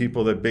and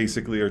people that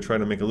basically are trying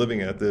to make a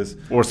living at this.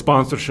 Or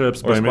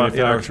sponsorships by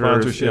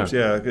manufacturers.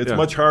 It's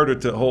much harder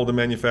to hold a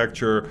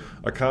manufacturer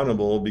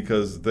accountable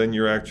because then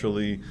you're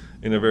actually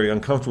in a very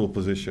uncomfortable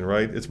position,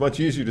 right? It's much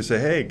easier to say,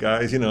 hey,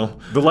 guys, the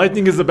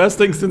Lightning is the best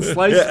thing since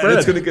sliced bread. And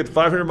it's going to get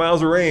 500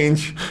 miles of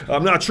range.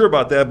 I'm not sure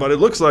about that, but it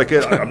looks like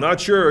it. I'm not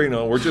sure,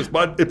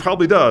 but it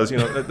probably does.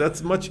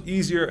 That's much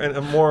easier and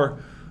a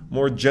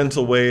more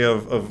gentle way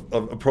of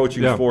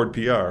approaching Ford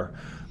PR.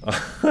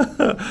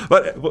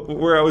 But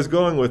where I was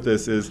going with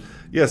this is,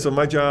 so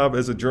my job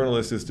as a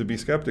journalist is to be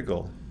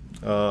skeptical.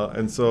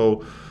 And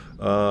so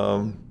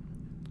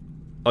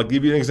I'll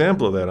give you an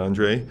example of that,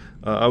 Andre.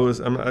 Once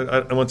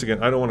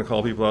again, I don't want to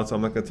call people out, so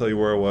I'm not going to tell you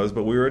where I was,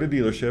 but we were at a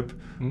dealership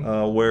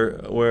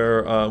where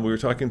we were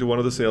talking to one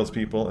of the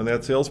salespeople, and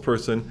that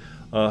salesperson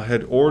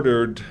had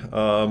ordered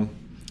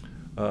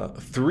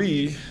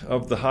 3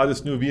 of the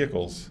hottest new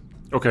vehicles.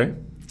 Okay.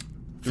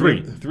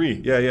 Three,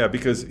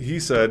 because he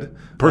said...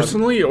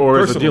 Personally or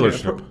as a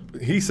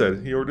dealership? He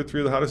said he ordered 3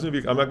 of the hottest new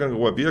vehicles. I'm not going to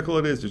go what vehicle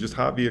it is. They're just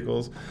hot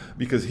vehicles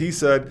because he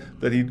said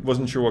that he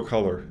wasn't sure what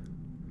color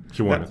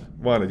he wanted.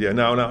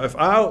 Now, if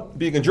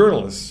being a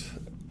journalist,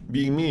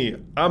 being me,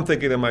 I'm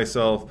thinking to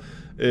myself,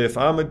 if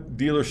I'm a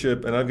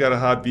dealership and I've got a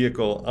hot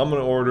vehicle, I'm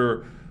going to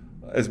order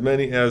as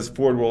many as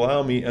Ford will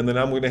allow me, and then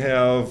I'm going to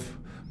have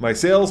my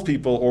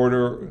salespeople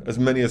order as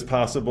many as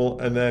possible,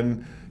 and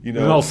then... and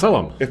I'll sell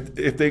them.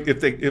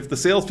 If the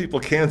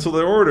salespeople cancel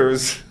their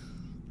orders,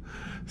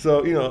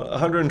 so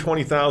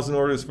 120,000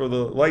 orders for the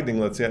Lightning.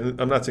 Let's say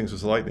I'm not saying it's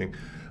just the Lightning.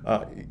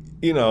 How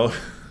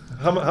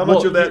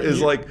much of that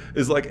is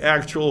like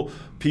actual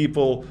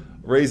people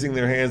raising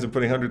their hands and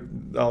putting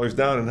 $100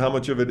 down, and how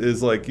much of it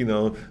is like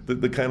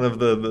the kind of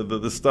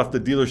the stuff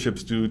that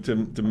dealerships do to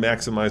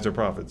maximize their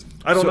profits?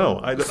 I don't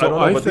know. I don't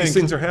know, but these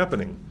things are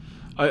happening.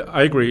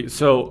 I agree.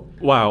 So,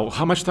 wow,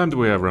 how much time do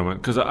we have, Roman?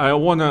 Because I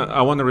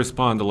wanna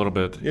respond a little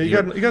bit. Yeah,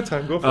 you got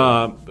time. Go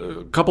for it.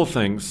 A couple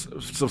things.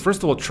 So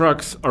first of all,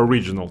 trucks are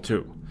regional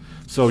too.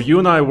 So you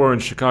and I were in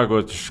Chicago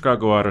at the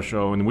Chicago Auto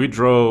Show, and we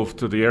drove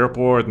to the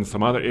airport and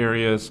some other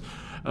areas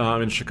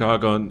in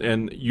Chicago,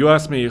 and you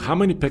asked me, how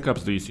many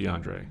pickups do you see,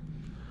 Andre?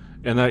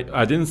 And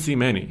I didn't see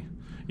many.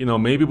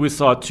 Maybe we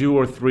saw 2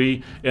 or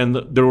 3, and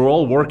they were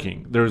all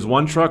working. There's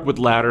one truck with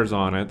ladders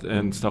on it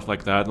and stuff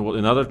like that. And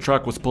another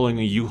truck was pulling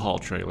a U-Haul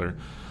trailer.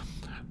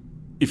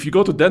 If you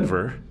go to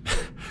Denver,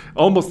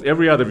 almost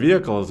every other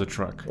vehicle is a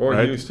truck. Or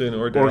right? Houston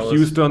or Dallas. Or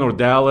Houston or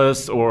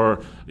Dallas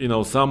or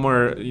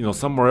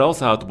somewhere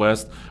else out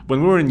west.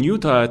 When we were in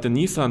Utah at the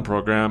Nissan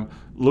program,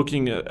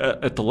 looking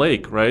at the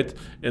lake, right,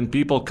 and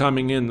people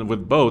coming in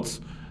with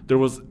boats, there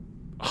was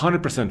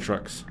 100%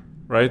 trucks.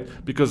 Right?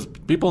 Because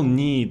people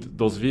need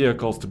those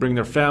vehicles to bring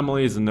their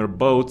families and their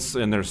boats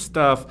and their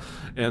stuff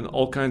and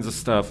all kinds of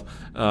stuff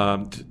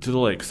to the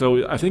lake.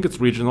 So I think it's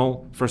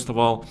regional, first of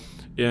all,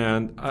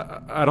 and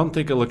I don't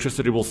think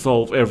electricity will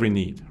solve every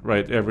need,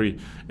 right? Every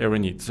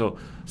need. So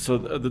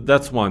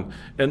that's one.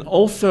 And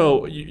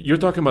also, you're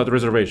talking about the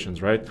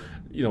reservations, right?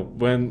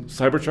 When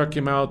Cybertruck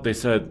came out, they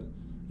said,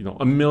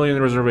 1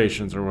 million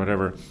reservations or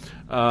whatever.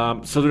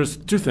 So there's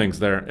 2 things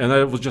there. And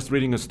I was just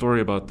reading a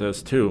story about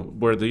this too,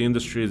 where the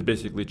industry is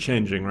basically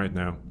changing right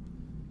now.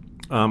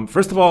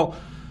 First of all,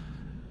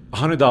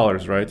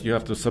 $100, right? You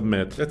have to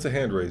submit. That's a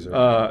hand raiser.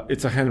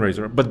 It's a hand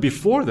raiser. But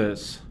before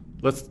this,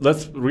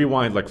 let's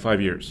rewind like 5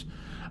 years.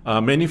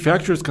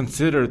 Manufacturers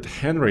considered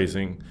hand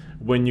raising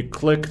when you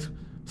clicked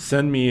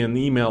send me an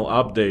email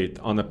update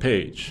on a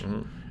page.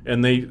 Mm-hmm.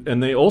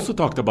 And they also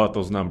talked about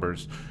those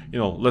numbers.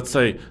 Let's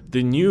say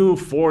the new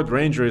Ford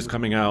Ranger is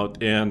coming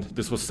out, and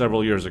this was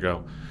several years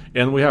ago,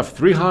 and we have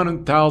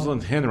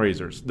 300,000 hand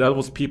raisers. That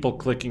was people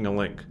clicking a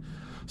link.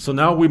 So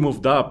now we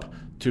moved up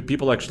to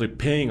people actually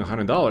paying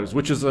 $100,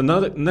 which is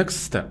another next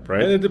step,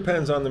 right? And it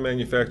depends on the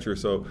manufacturer.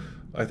 So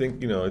I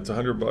think it's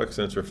 $100 and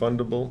it's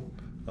refundable.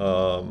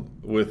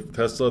 With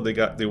Tesla,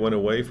 they went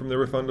away from the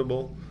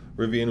refundable.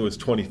 Rivian was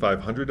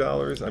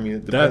 $2,500. I mean,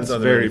 it depends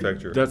on the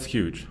manufacturer. That's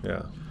huge.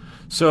 Yeah.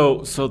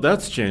 So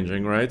that's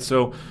changing, right?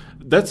 So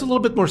that's a little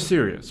bit more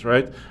serious,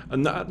 right?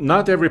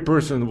 Not every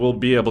person will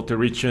be able to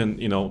reach in,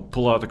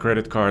 pull out a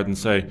credit card and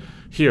say,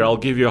 here, I'll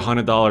give you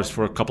 $100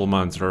 for a couple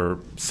months or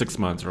 6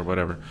 months or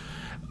whatever.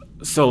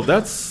 So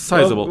that's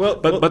sizable.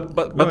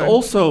 But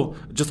also,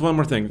 just one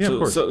more thing. Yeah, of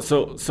course.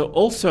 So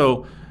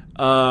also,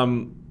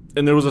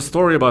 and there was a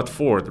story about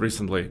Ford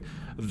recently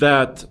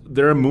that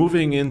they're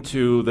moving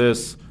into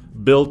this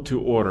build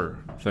to order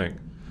thing.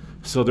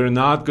 So they're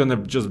not going to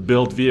just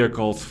build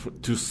vehicles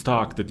to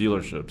stock the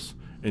dealerships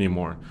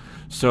anymore.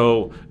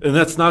 So, and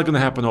that's not going to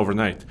happen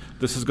overnight.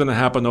 This is going to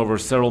happen over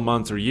several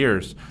months or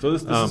years. So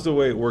this is the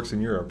way it works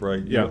in Europe,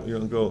 right? You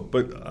don't go.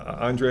 But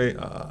Andre,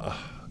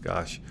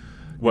 gosh,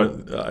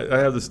 what? I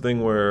have this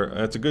thing where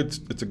it's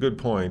a good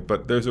point,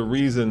 but there's a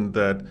reason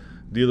that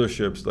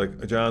dealerships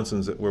like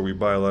Johnson's, where we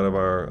buy a lot of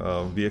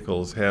our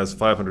vehicles, has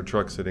 500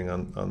 trucks sitting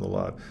on the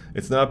lot.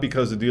 It's not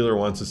because the dealer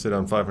wants to sit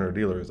on 500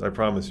 dealers. I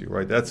promise you,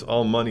 right? That's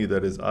all money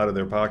that is out of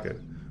their pocket,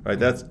 right?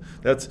 That's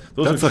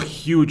a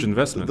huge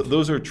investment.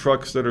 Those are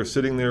trucks that are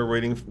sitting there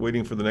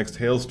waiting for the next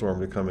hailstorm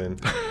to come in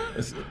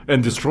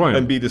and destroy them.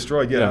 And be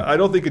destroyed. Yeah, I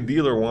don't think a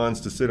dealer wants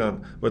to sit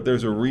on, but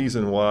there's a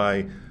reason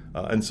why.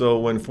 And so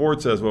when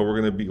Ford says, well, we're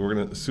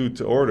going to suit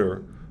to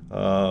order.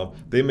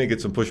 They may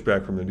get some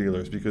pushback from their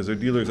dealers because their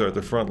dealers are at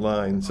the front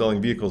line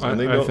selling vehicles. And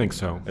I think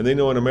so. And they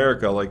know in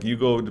America, like you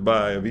go to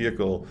buy a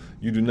vehicle,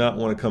 you do not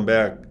want to come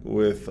back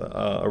with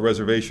a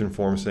reservation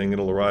form saying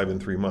it'll arrive in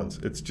 3 months.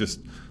 It's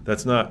just,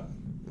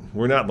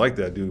 we're not like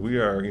that, dude. We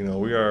are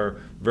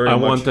very much. I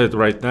want it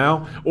right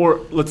now. Or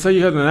let's say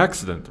you had an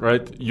accident,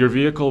 right? Your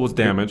vehicle was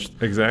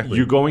damaged. Exactly.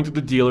 You're going to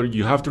the dealer.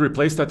 You have to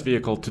replace that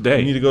vehicle today.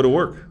 You need to go to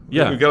work.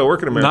 Yeah. We got to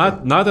work in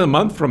America. Not a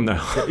month from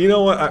now. You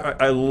know what?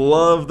 I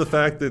love the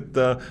fact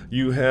that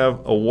you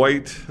have a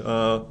white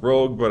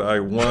Rogue, but I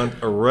want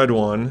a red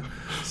one.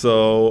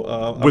 So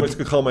I'm just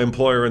going to call my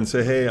employer and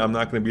say, hey, I'm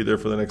not going to be there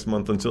for the next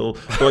month until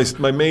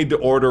my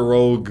made-to-order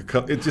Rogue.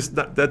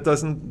 That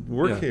doesn't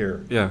work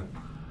here. Yeah.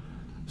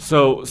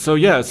 So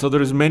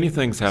there's many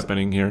things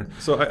happening here.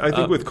 So I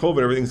think with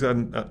COVID, everything's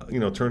gotten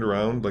turned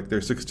around. Like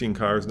there's 16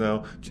 cars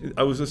now.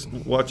 I was just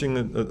watching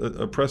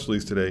a press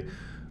release today.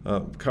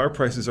 Car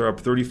prices are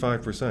up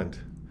 35%.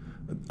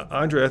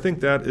 Andre, I think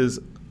that is,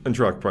 and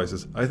truck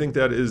prices, I think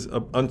that is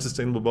an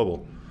unsustainable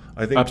bubble.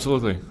 I think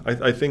absolutely.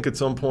 I think at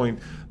some point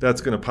that's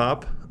going to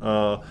pop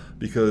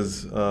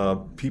because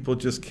people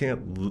just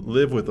can't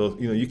live with those.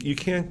 You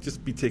can't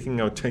just be taking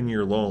out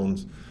 10-year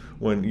loans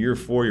when year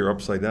 4 you're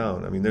upside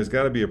down. I mean, there's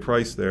got to be a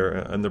price there,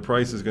 and the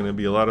price is going to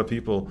be a lot of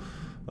people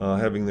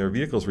having their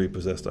vehicles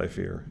repossessed, I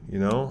fear,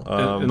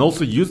 and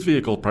also used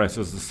vehicle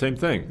prices, the same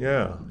thing.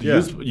 Yeah.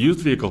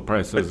 Used vehicle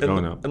prices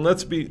going up. And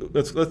let's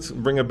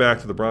bring it back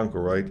to the Bronco,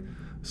 right?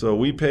 So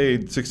we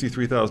paid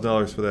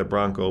 $63,000 for that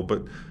Bronco,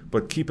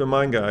 but keep in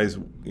mind, guys,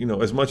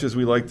 as much as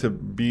we like to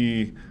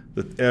be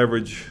the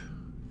average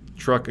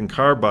truck and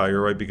car buyer,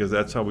 right? Because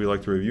that's how we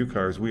like to review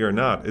cars. We are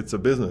not. It's a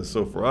business.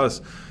 So for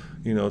us,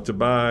 to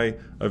buy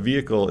a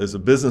vehicle is a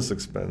business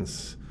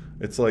expense.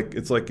 It's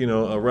like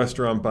a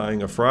restaurant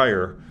buying a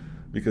fryer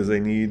because they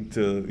need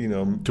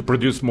to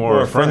produce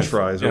more French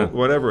fries or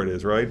whatever it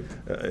is, right?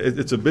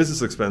 It's a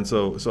business expense.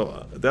 So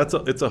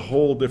it's a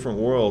whole different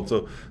world.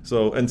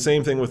 So and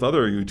same thing with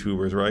other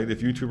YouTubers, right? If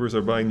YouTubers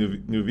are buying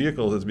new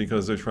vehicles, it's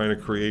because they're trying to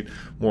create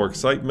more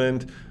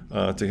excitement,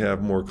 to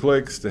have more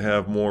clicks, to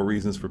have more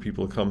reasons for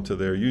people to come to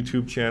their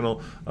YouTube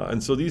channel.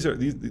 And so these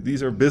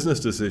are business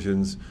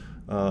decisions,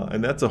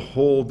 and that's a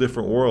whole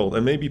different world.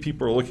 And maybe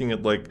people are looking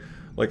at like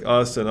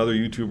us and other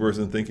YouTubers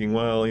and thinking,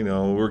 well,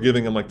 we're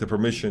giving them like the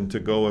permission to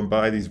go and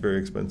buy these very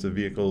expensive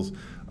vehicles,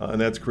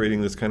 and that's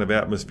creating this kind of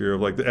atmosphere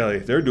of like,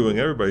 if they're doing it,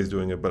 everybody's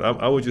doing it. But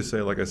I would just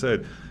say, like I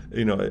said,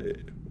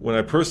 when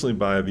I personally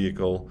buy a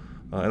vehicle,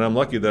 and I'm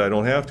lucky that I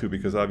don't have to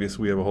because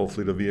obviously we have a whole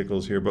fleet of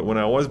vehicles here. But when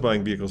I was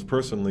buying vehicles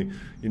personally,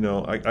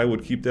 I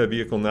would keep that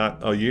vehicle not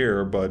a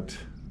year, but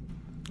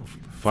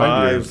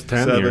 5 years,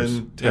 10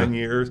 years. 10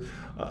 years.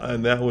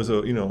 And that was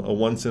a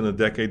once in a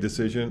decade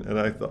decision, and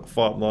I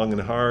fought long and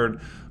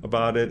hard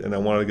about it, and I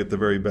wanted to get the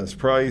very best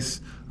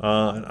price.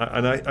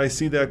 And I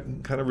see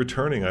that kind of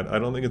returning. I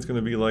don't think it's going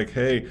to be like,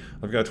 hey,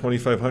 I've got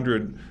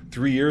 $2,500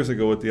 3 years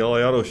ago at the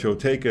LA Auto Show,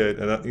 take it.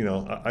 And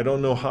I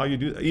don't know how you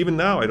do that. Even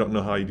now, I don't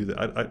know how you do that.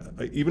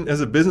 I even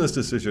as a business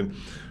decision,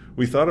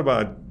 we thought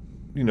about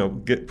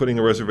putting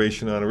a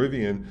reservation on a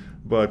Rivian,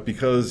 but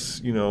because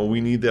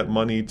we need that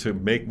money to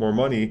make more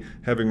money,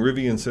 having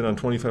Rivian sit on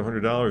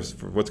 $2,500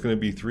 for what's going to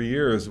be 3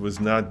 years was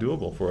not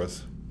doable for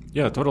us.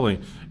 Yeah, totally,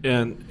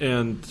 and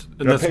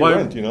that's why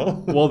rent,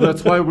 Well,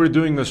 that's why we're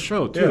doing this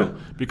show too, Yeah.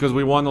 because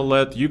we want to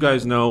let you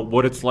guys know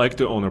what it's like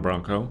to own a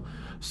Bronco,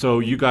 so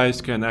you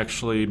guys can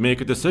actually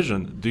make a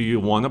decision. Do you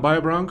want to buy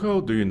a Bronco?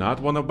 Do you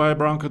not want to buy a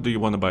Bronco? Do you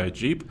want to buy a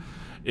Jeep?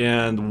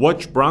 And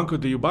which Bronco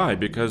do you buy?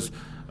 Because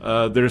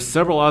there's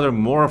several other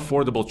more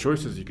affordable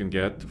choices you can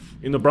get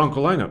in the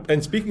Bronco lineup.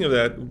 And speaking of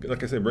that,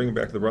 like I said, bringing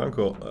back the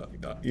Bronco,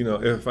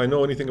 if I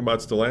know anything about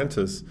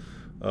Stellantis,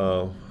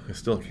 I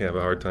still have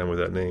a hard time with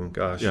that name.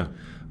 Gosh, yeah.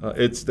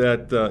 It's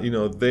that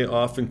they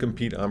often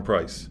compete on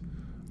price,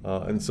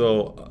 and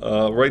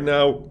so right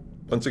now,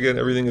 once again,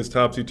 everything is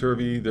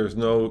topsy-turvy. There's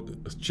no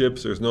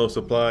chips, there's no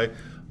supply.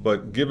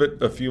 But give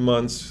it a few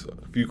months,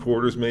 a few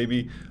quarters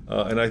maybe,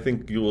 and I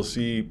think you will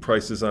see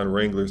prices on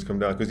Wranglers come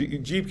down, because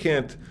Jeep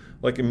can't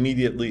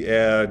immediately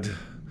add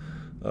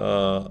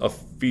a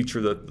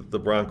feature that the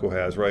Bronco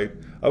has, right?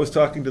 I was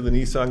talking to the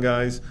Nissan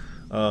guys,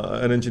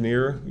 an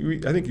engineer.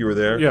 I think you were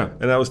there. Yeah.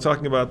 And I was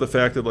talking about the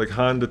fact that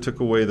Honda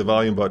took away the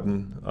volume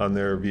button on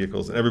their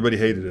vehicles, and everybody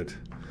hated it.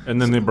 And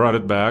then they brought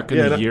it back in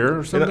a year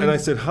or something? And I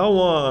said, how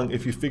long,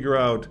 if you figure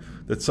out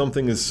that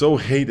something is so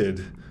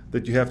hated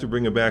that you have to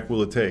bring it back,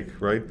 will it take,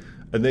 right?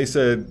 And they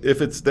said,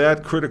 if it's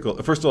that critical,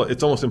 first of all,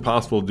 it's almost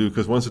impossible to do,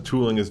 because once the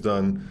tooling is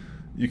done,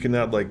 you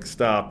cannot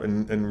stop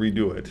and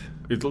redo it.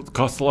 It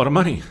costs a lot of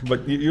money.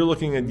 But you're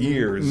looking at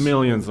years.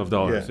 Millions of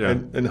dollars, yeah.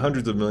 And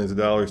hundreds of millions of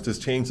dollars to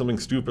change something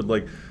stupid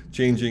like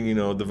changing,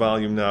 the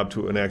volume knob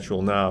to an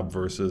actual knob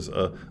versus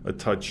a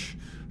touch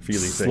feely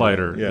thing.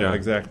 Slider. Yeah,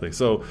 exactly.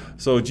 So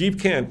Jeep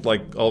can't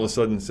all of a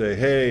sudden say,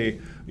 hey,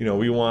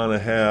 we want to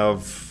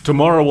have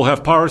tomorrow we'll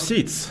have power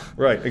seats.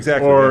 Right,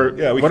 exactly. Or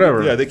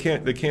whatever. They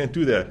can't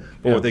do that.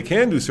 But what they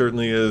can do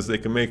certainly is they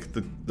can make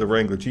the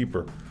Wrangler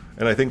cheaper.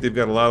 And I think they've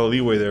got a lot of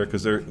leeway there,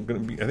 because they're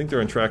going to be. I think they're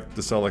on track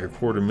to sell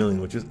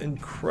 $250,000, which is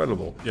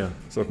incredible. Yeah.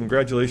 So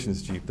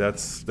congratulations, Jeep.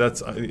 That's.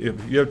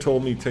 If you had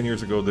told me 10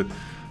 years ago that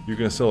you're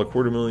going to sell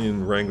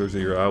 $250,000 Wranglers a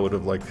year, I would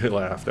have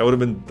laughed. I would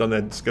have done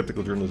that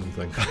skeptical journalism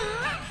thing.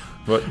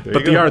 But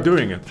they are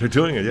doing it. They're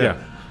doing it.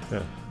 Yeah.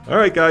 All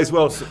right, guys.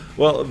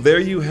 Well, there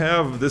you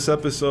have this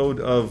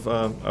episode of.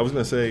 I was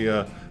going to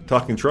say.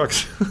 Talking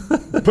trucks,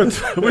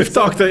 but we've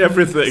talked to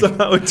everything.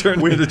 Somehow it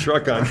turned into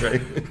Truck Andre.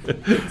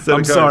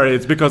 I'm sorry,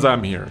 it's because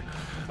I'm here.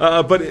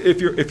 But if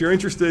you're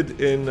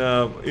interested in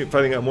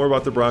finding out more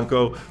about the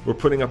Bronco, we're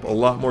putting up a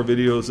lot more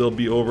videos. They'll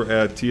be over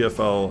at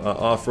TFL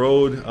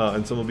Off-Road,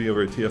 and some will be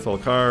over at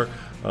TFL Car,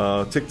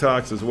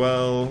 TikToks as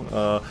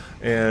well.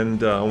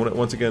 And I want to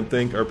once again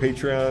thank our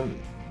Patreon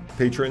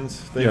patrons.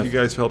 Thank you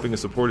guys for helping us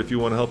support. If you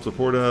want to help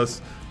support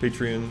us,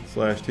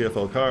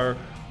 Patreon/TFL Car.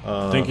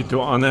 Thank you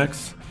to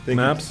Onyx.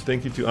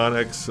 Thank you to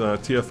Onyx.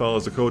 TFL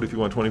is a code if you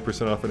want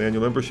 20% off an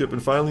annual membership.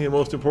 And finally, and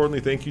most importantly,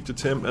 thank you to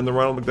Tim and the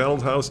Ronald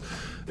McDonald House.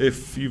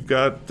 If you've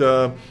got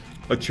a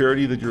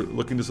charity that you're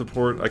looking to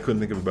support, I couldn't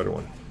think of a better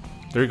one.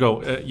 There you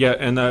go.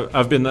 And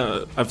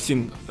I've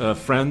seen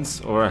friends,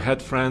 or I had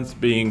friends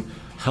being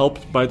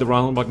helped by the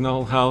Ronald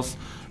McDonald House.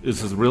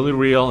 This is really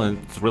real, and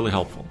it's really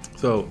helpful.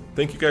 So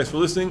thank you guys for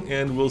listening,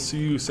 and we'll see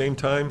you same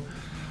time,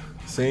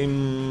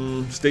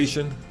 same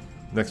station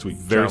next week.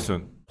 Very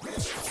soon.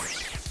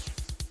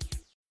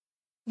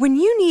 When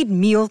you need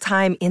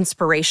mealtime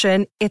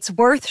inspiration, it's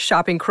worth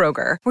shopping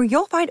Kroger, where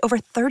you'll find over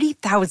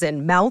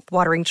 30,000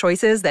 mouth-watering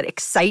choices that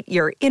excite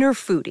your inner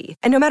foodie.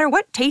 And no matter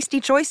what tasty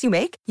choice you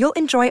make, you'll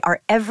enjoy our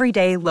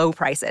everyday low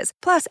prices,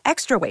 plus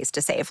extra ways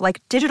to save,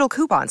 like digital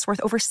coupons worth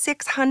over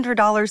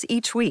 $600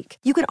 each week.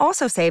 You can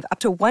also save up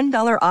to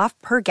 $1 off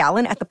per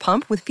gallon at the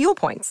pump with fuel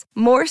points.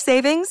 More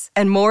savings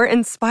and more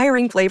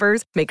inspiring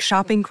flavors make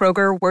shopping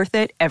Kroger worth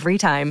it every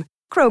time.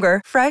 Kroger,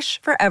 fresh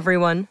for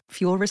everyone.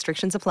 Fuel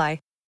restrictions apply.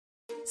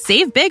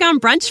 Save big on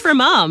brunch for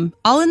mom,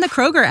 all in the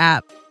Kroger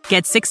app.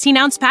 Get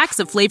 16-ounce packs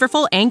of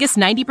flavorful Angus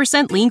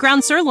 90% lean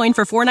ground sirloin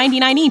for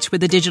 $4.99 each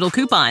with a digital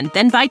coupon.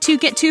 Then buy 2,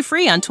 get 2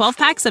 free on 12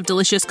 packs of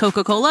delicious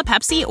Coca-Cola,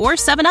 Pepsi, or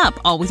 7-Up,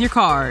 all with your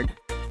card.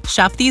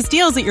 Shop these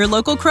deals at your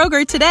local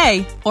Kroger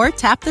today, or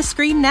tap the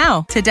screen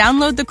now to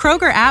download the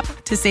Kroger app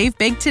to save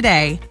big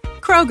today.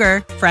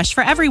 Kroger, fresh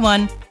for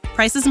everyone.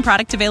 Prices and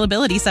product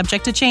availability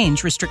subject to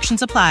change.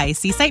 Restrictions apply.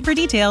 See site for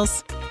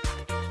details.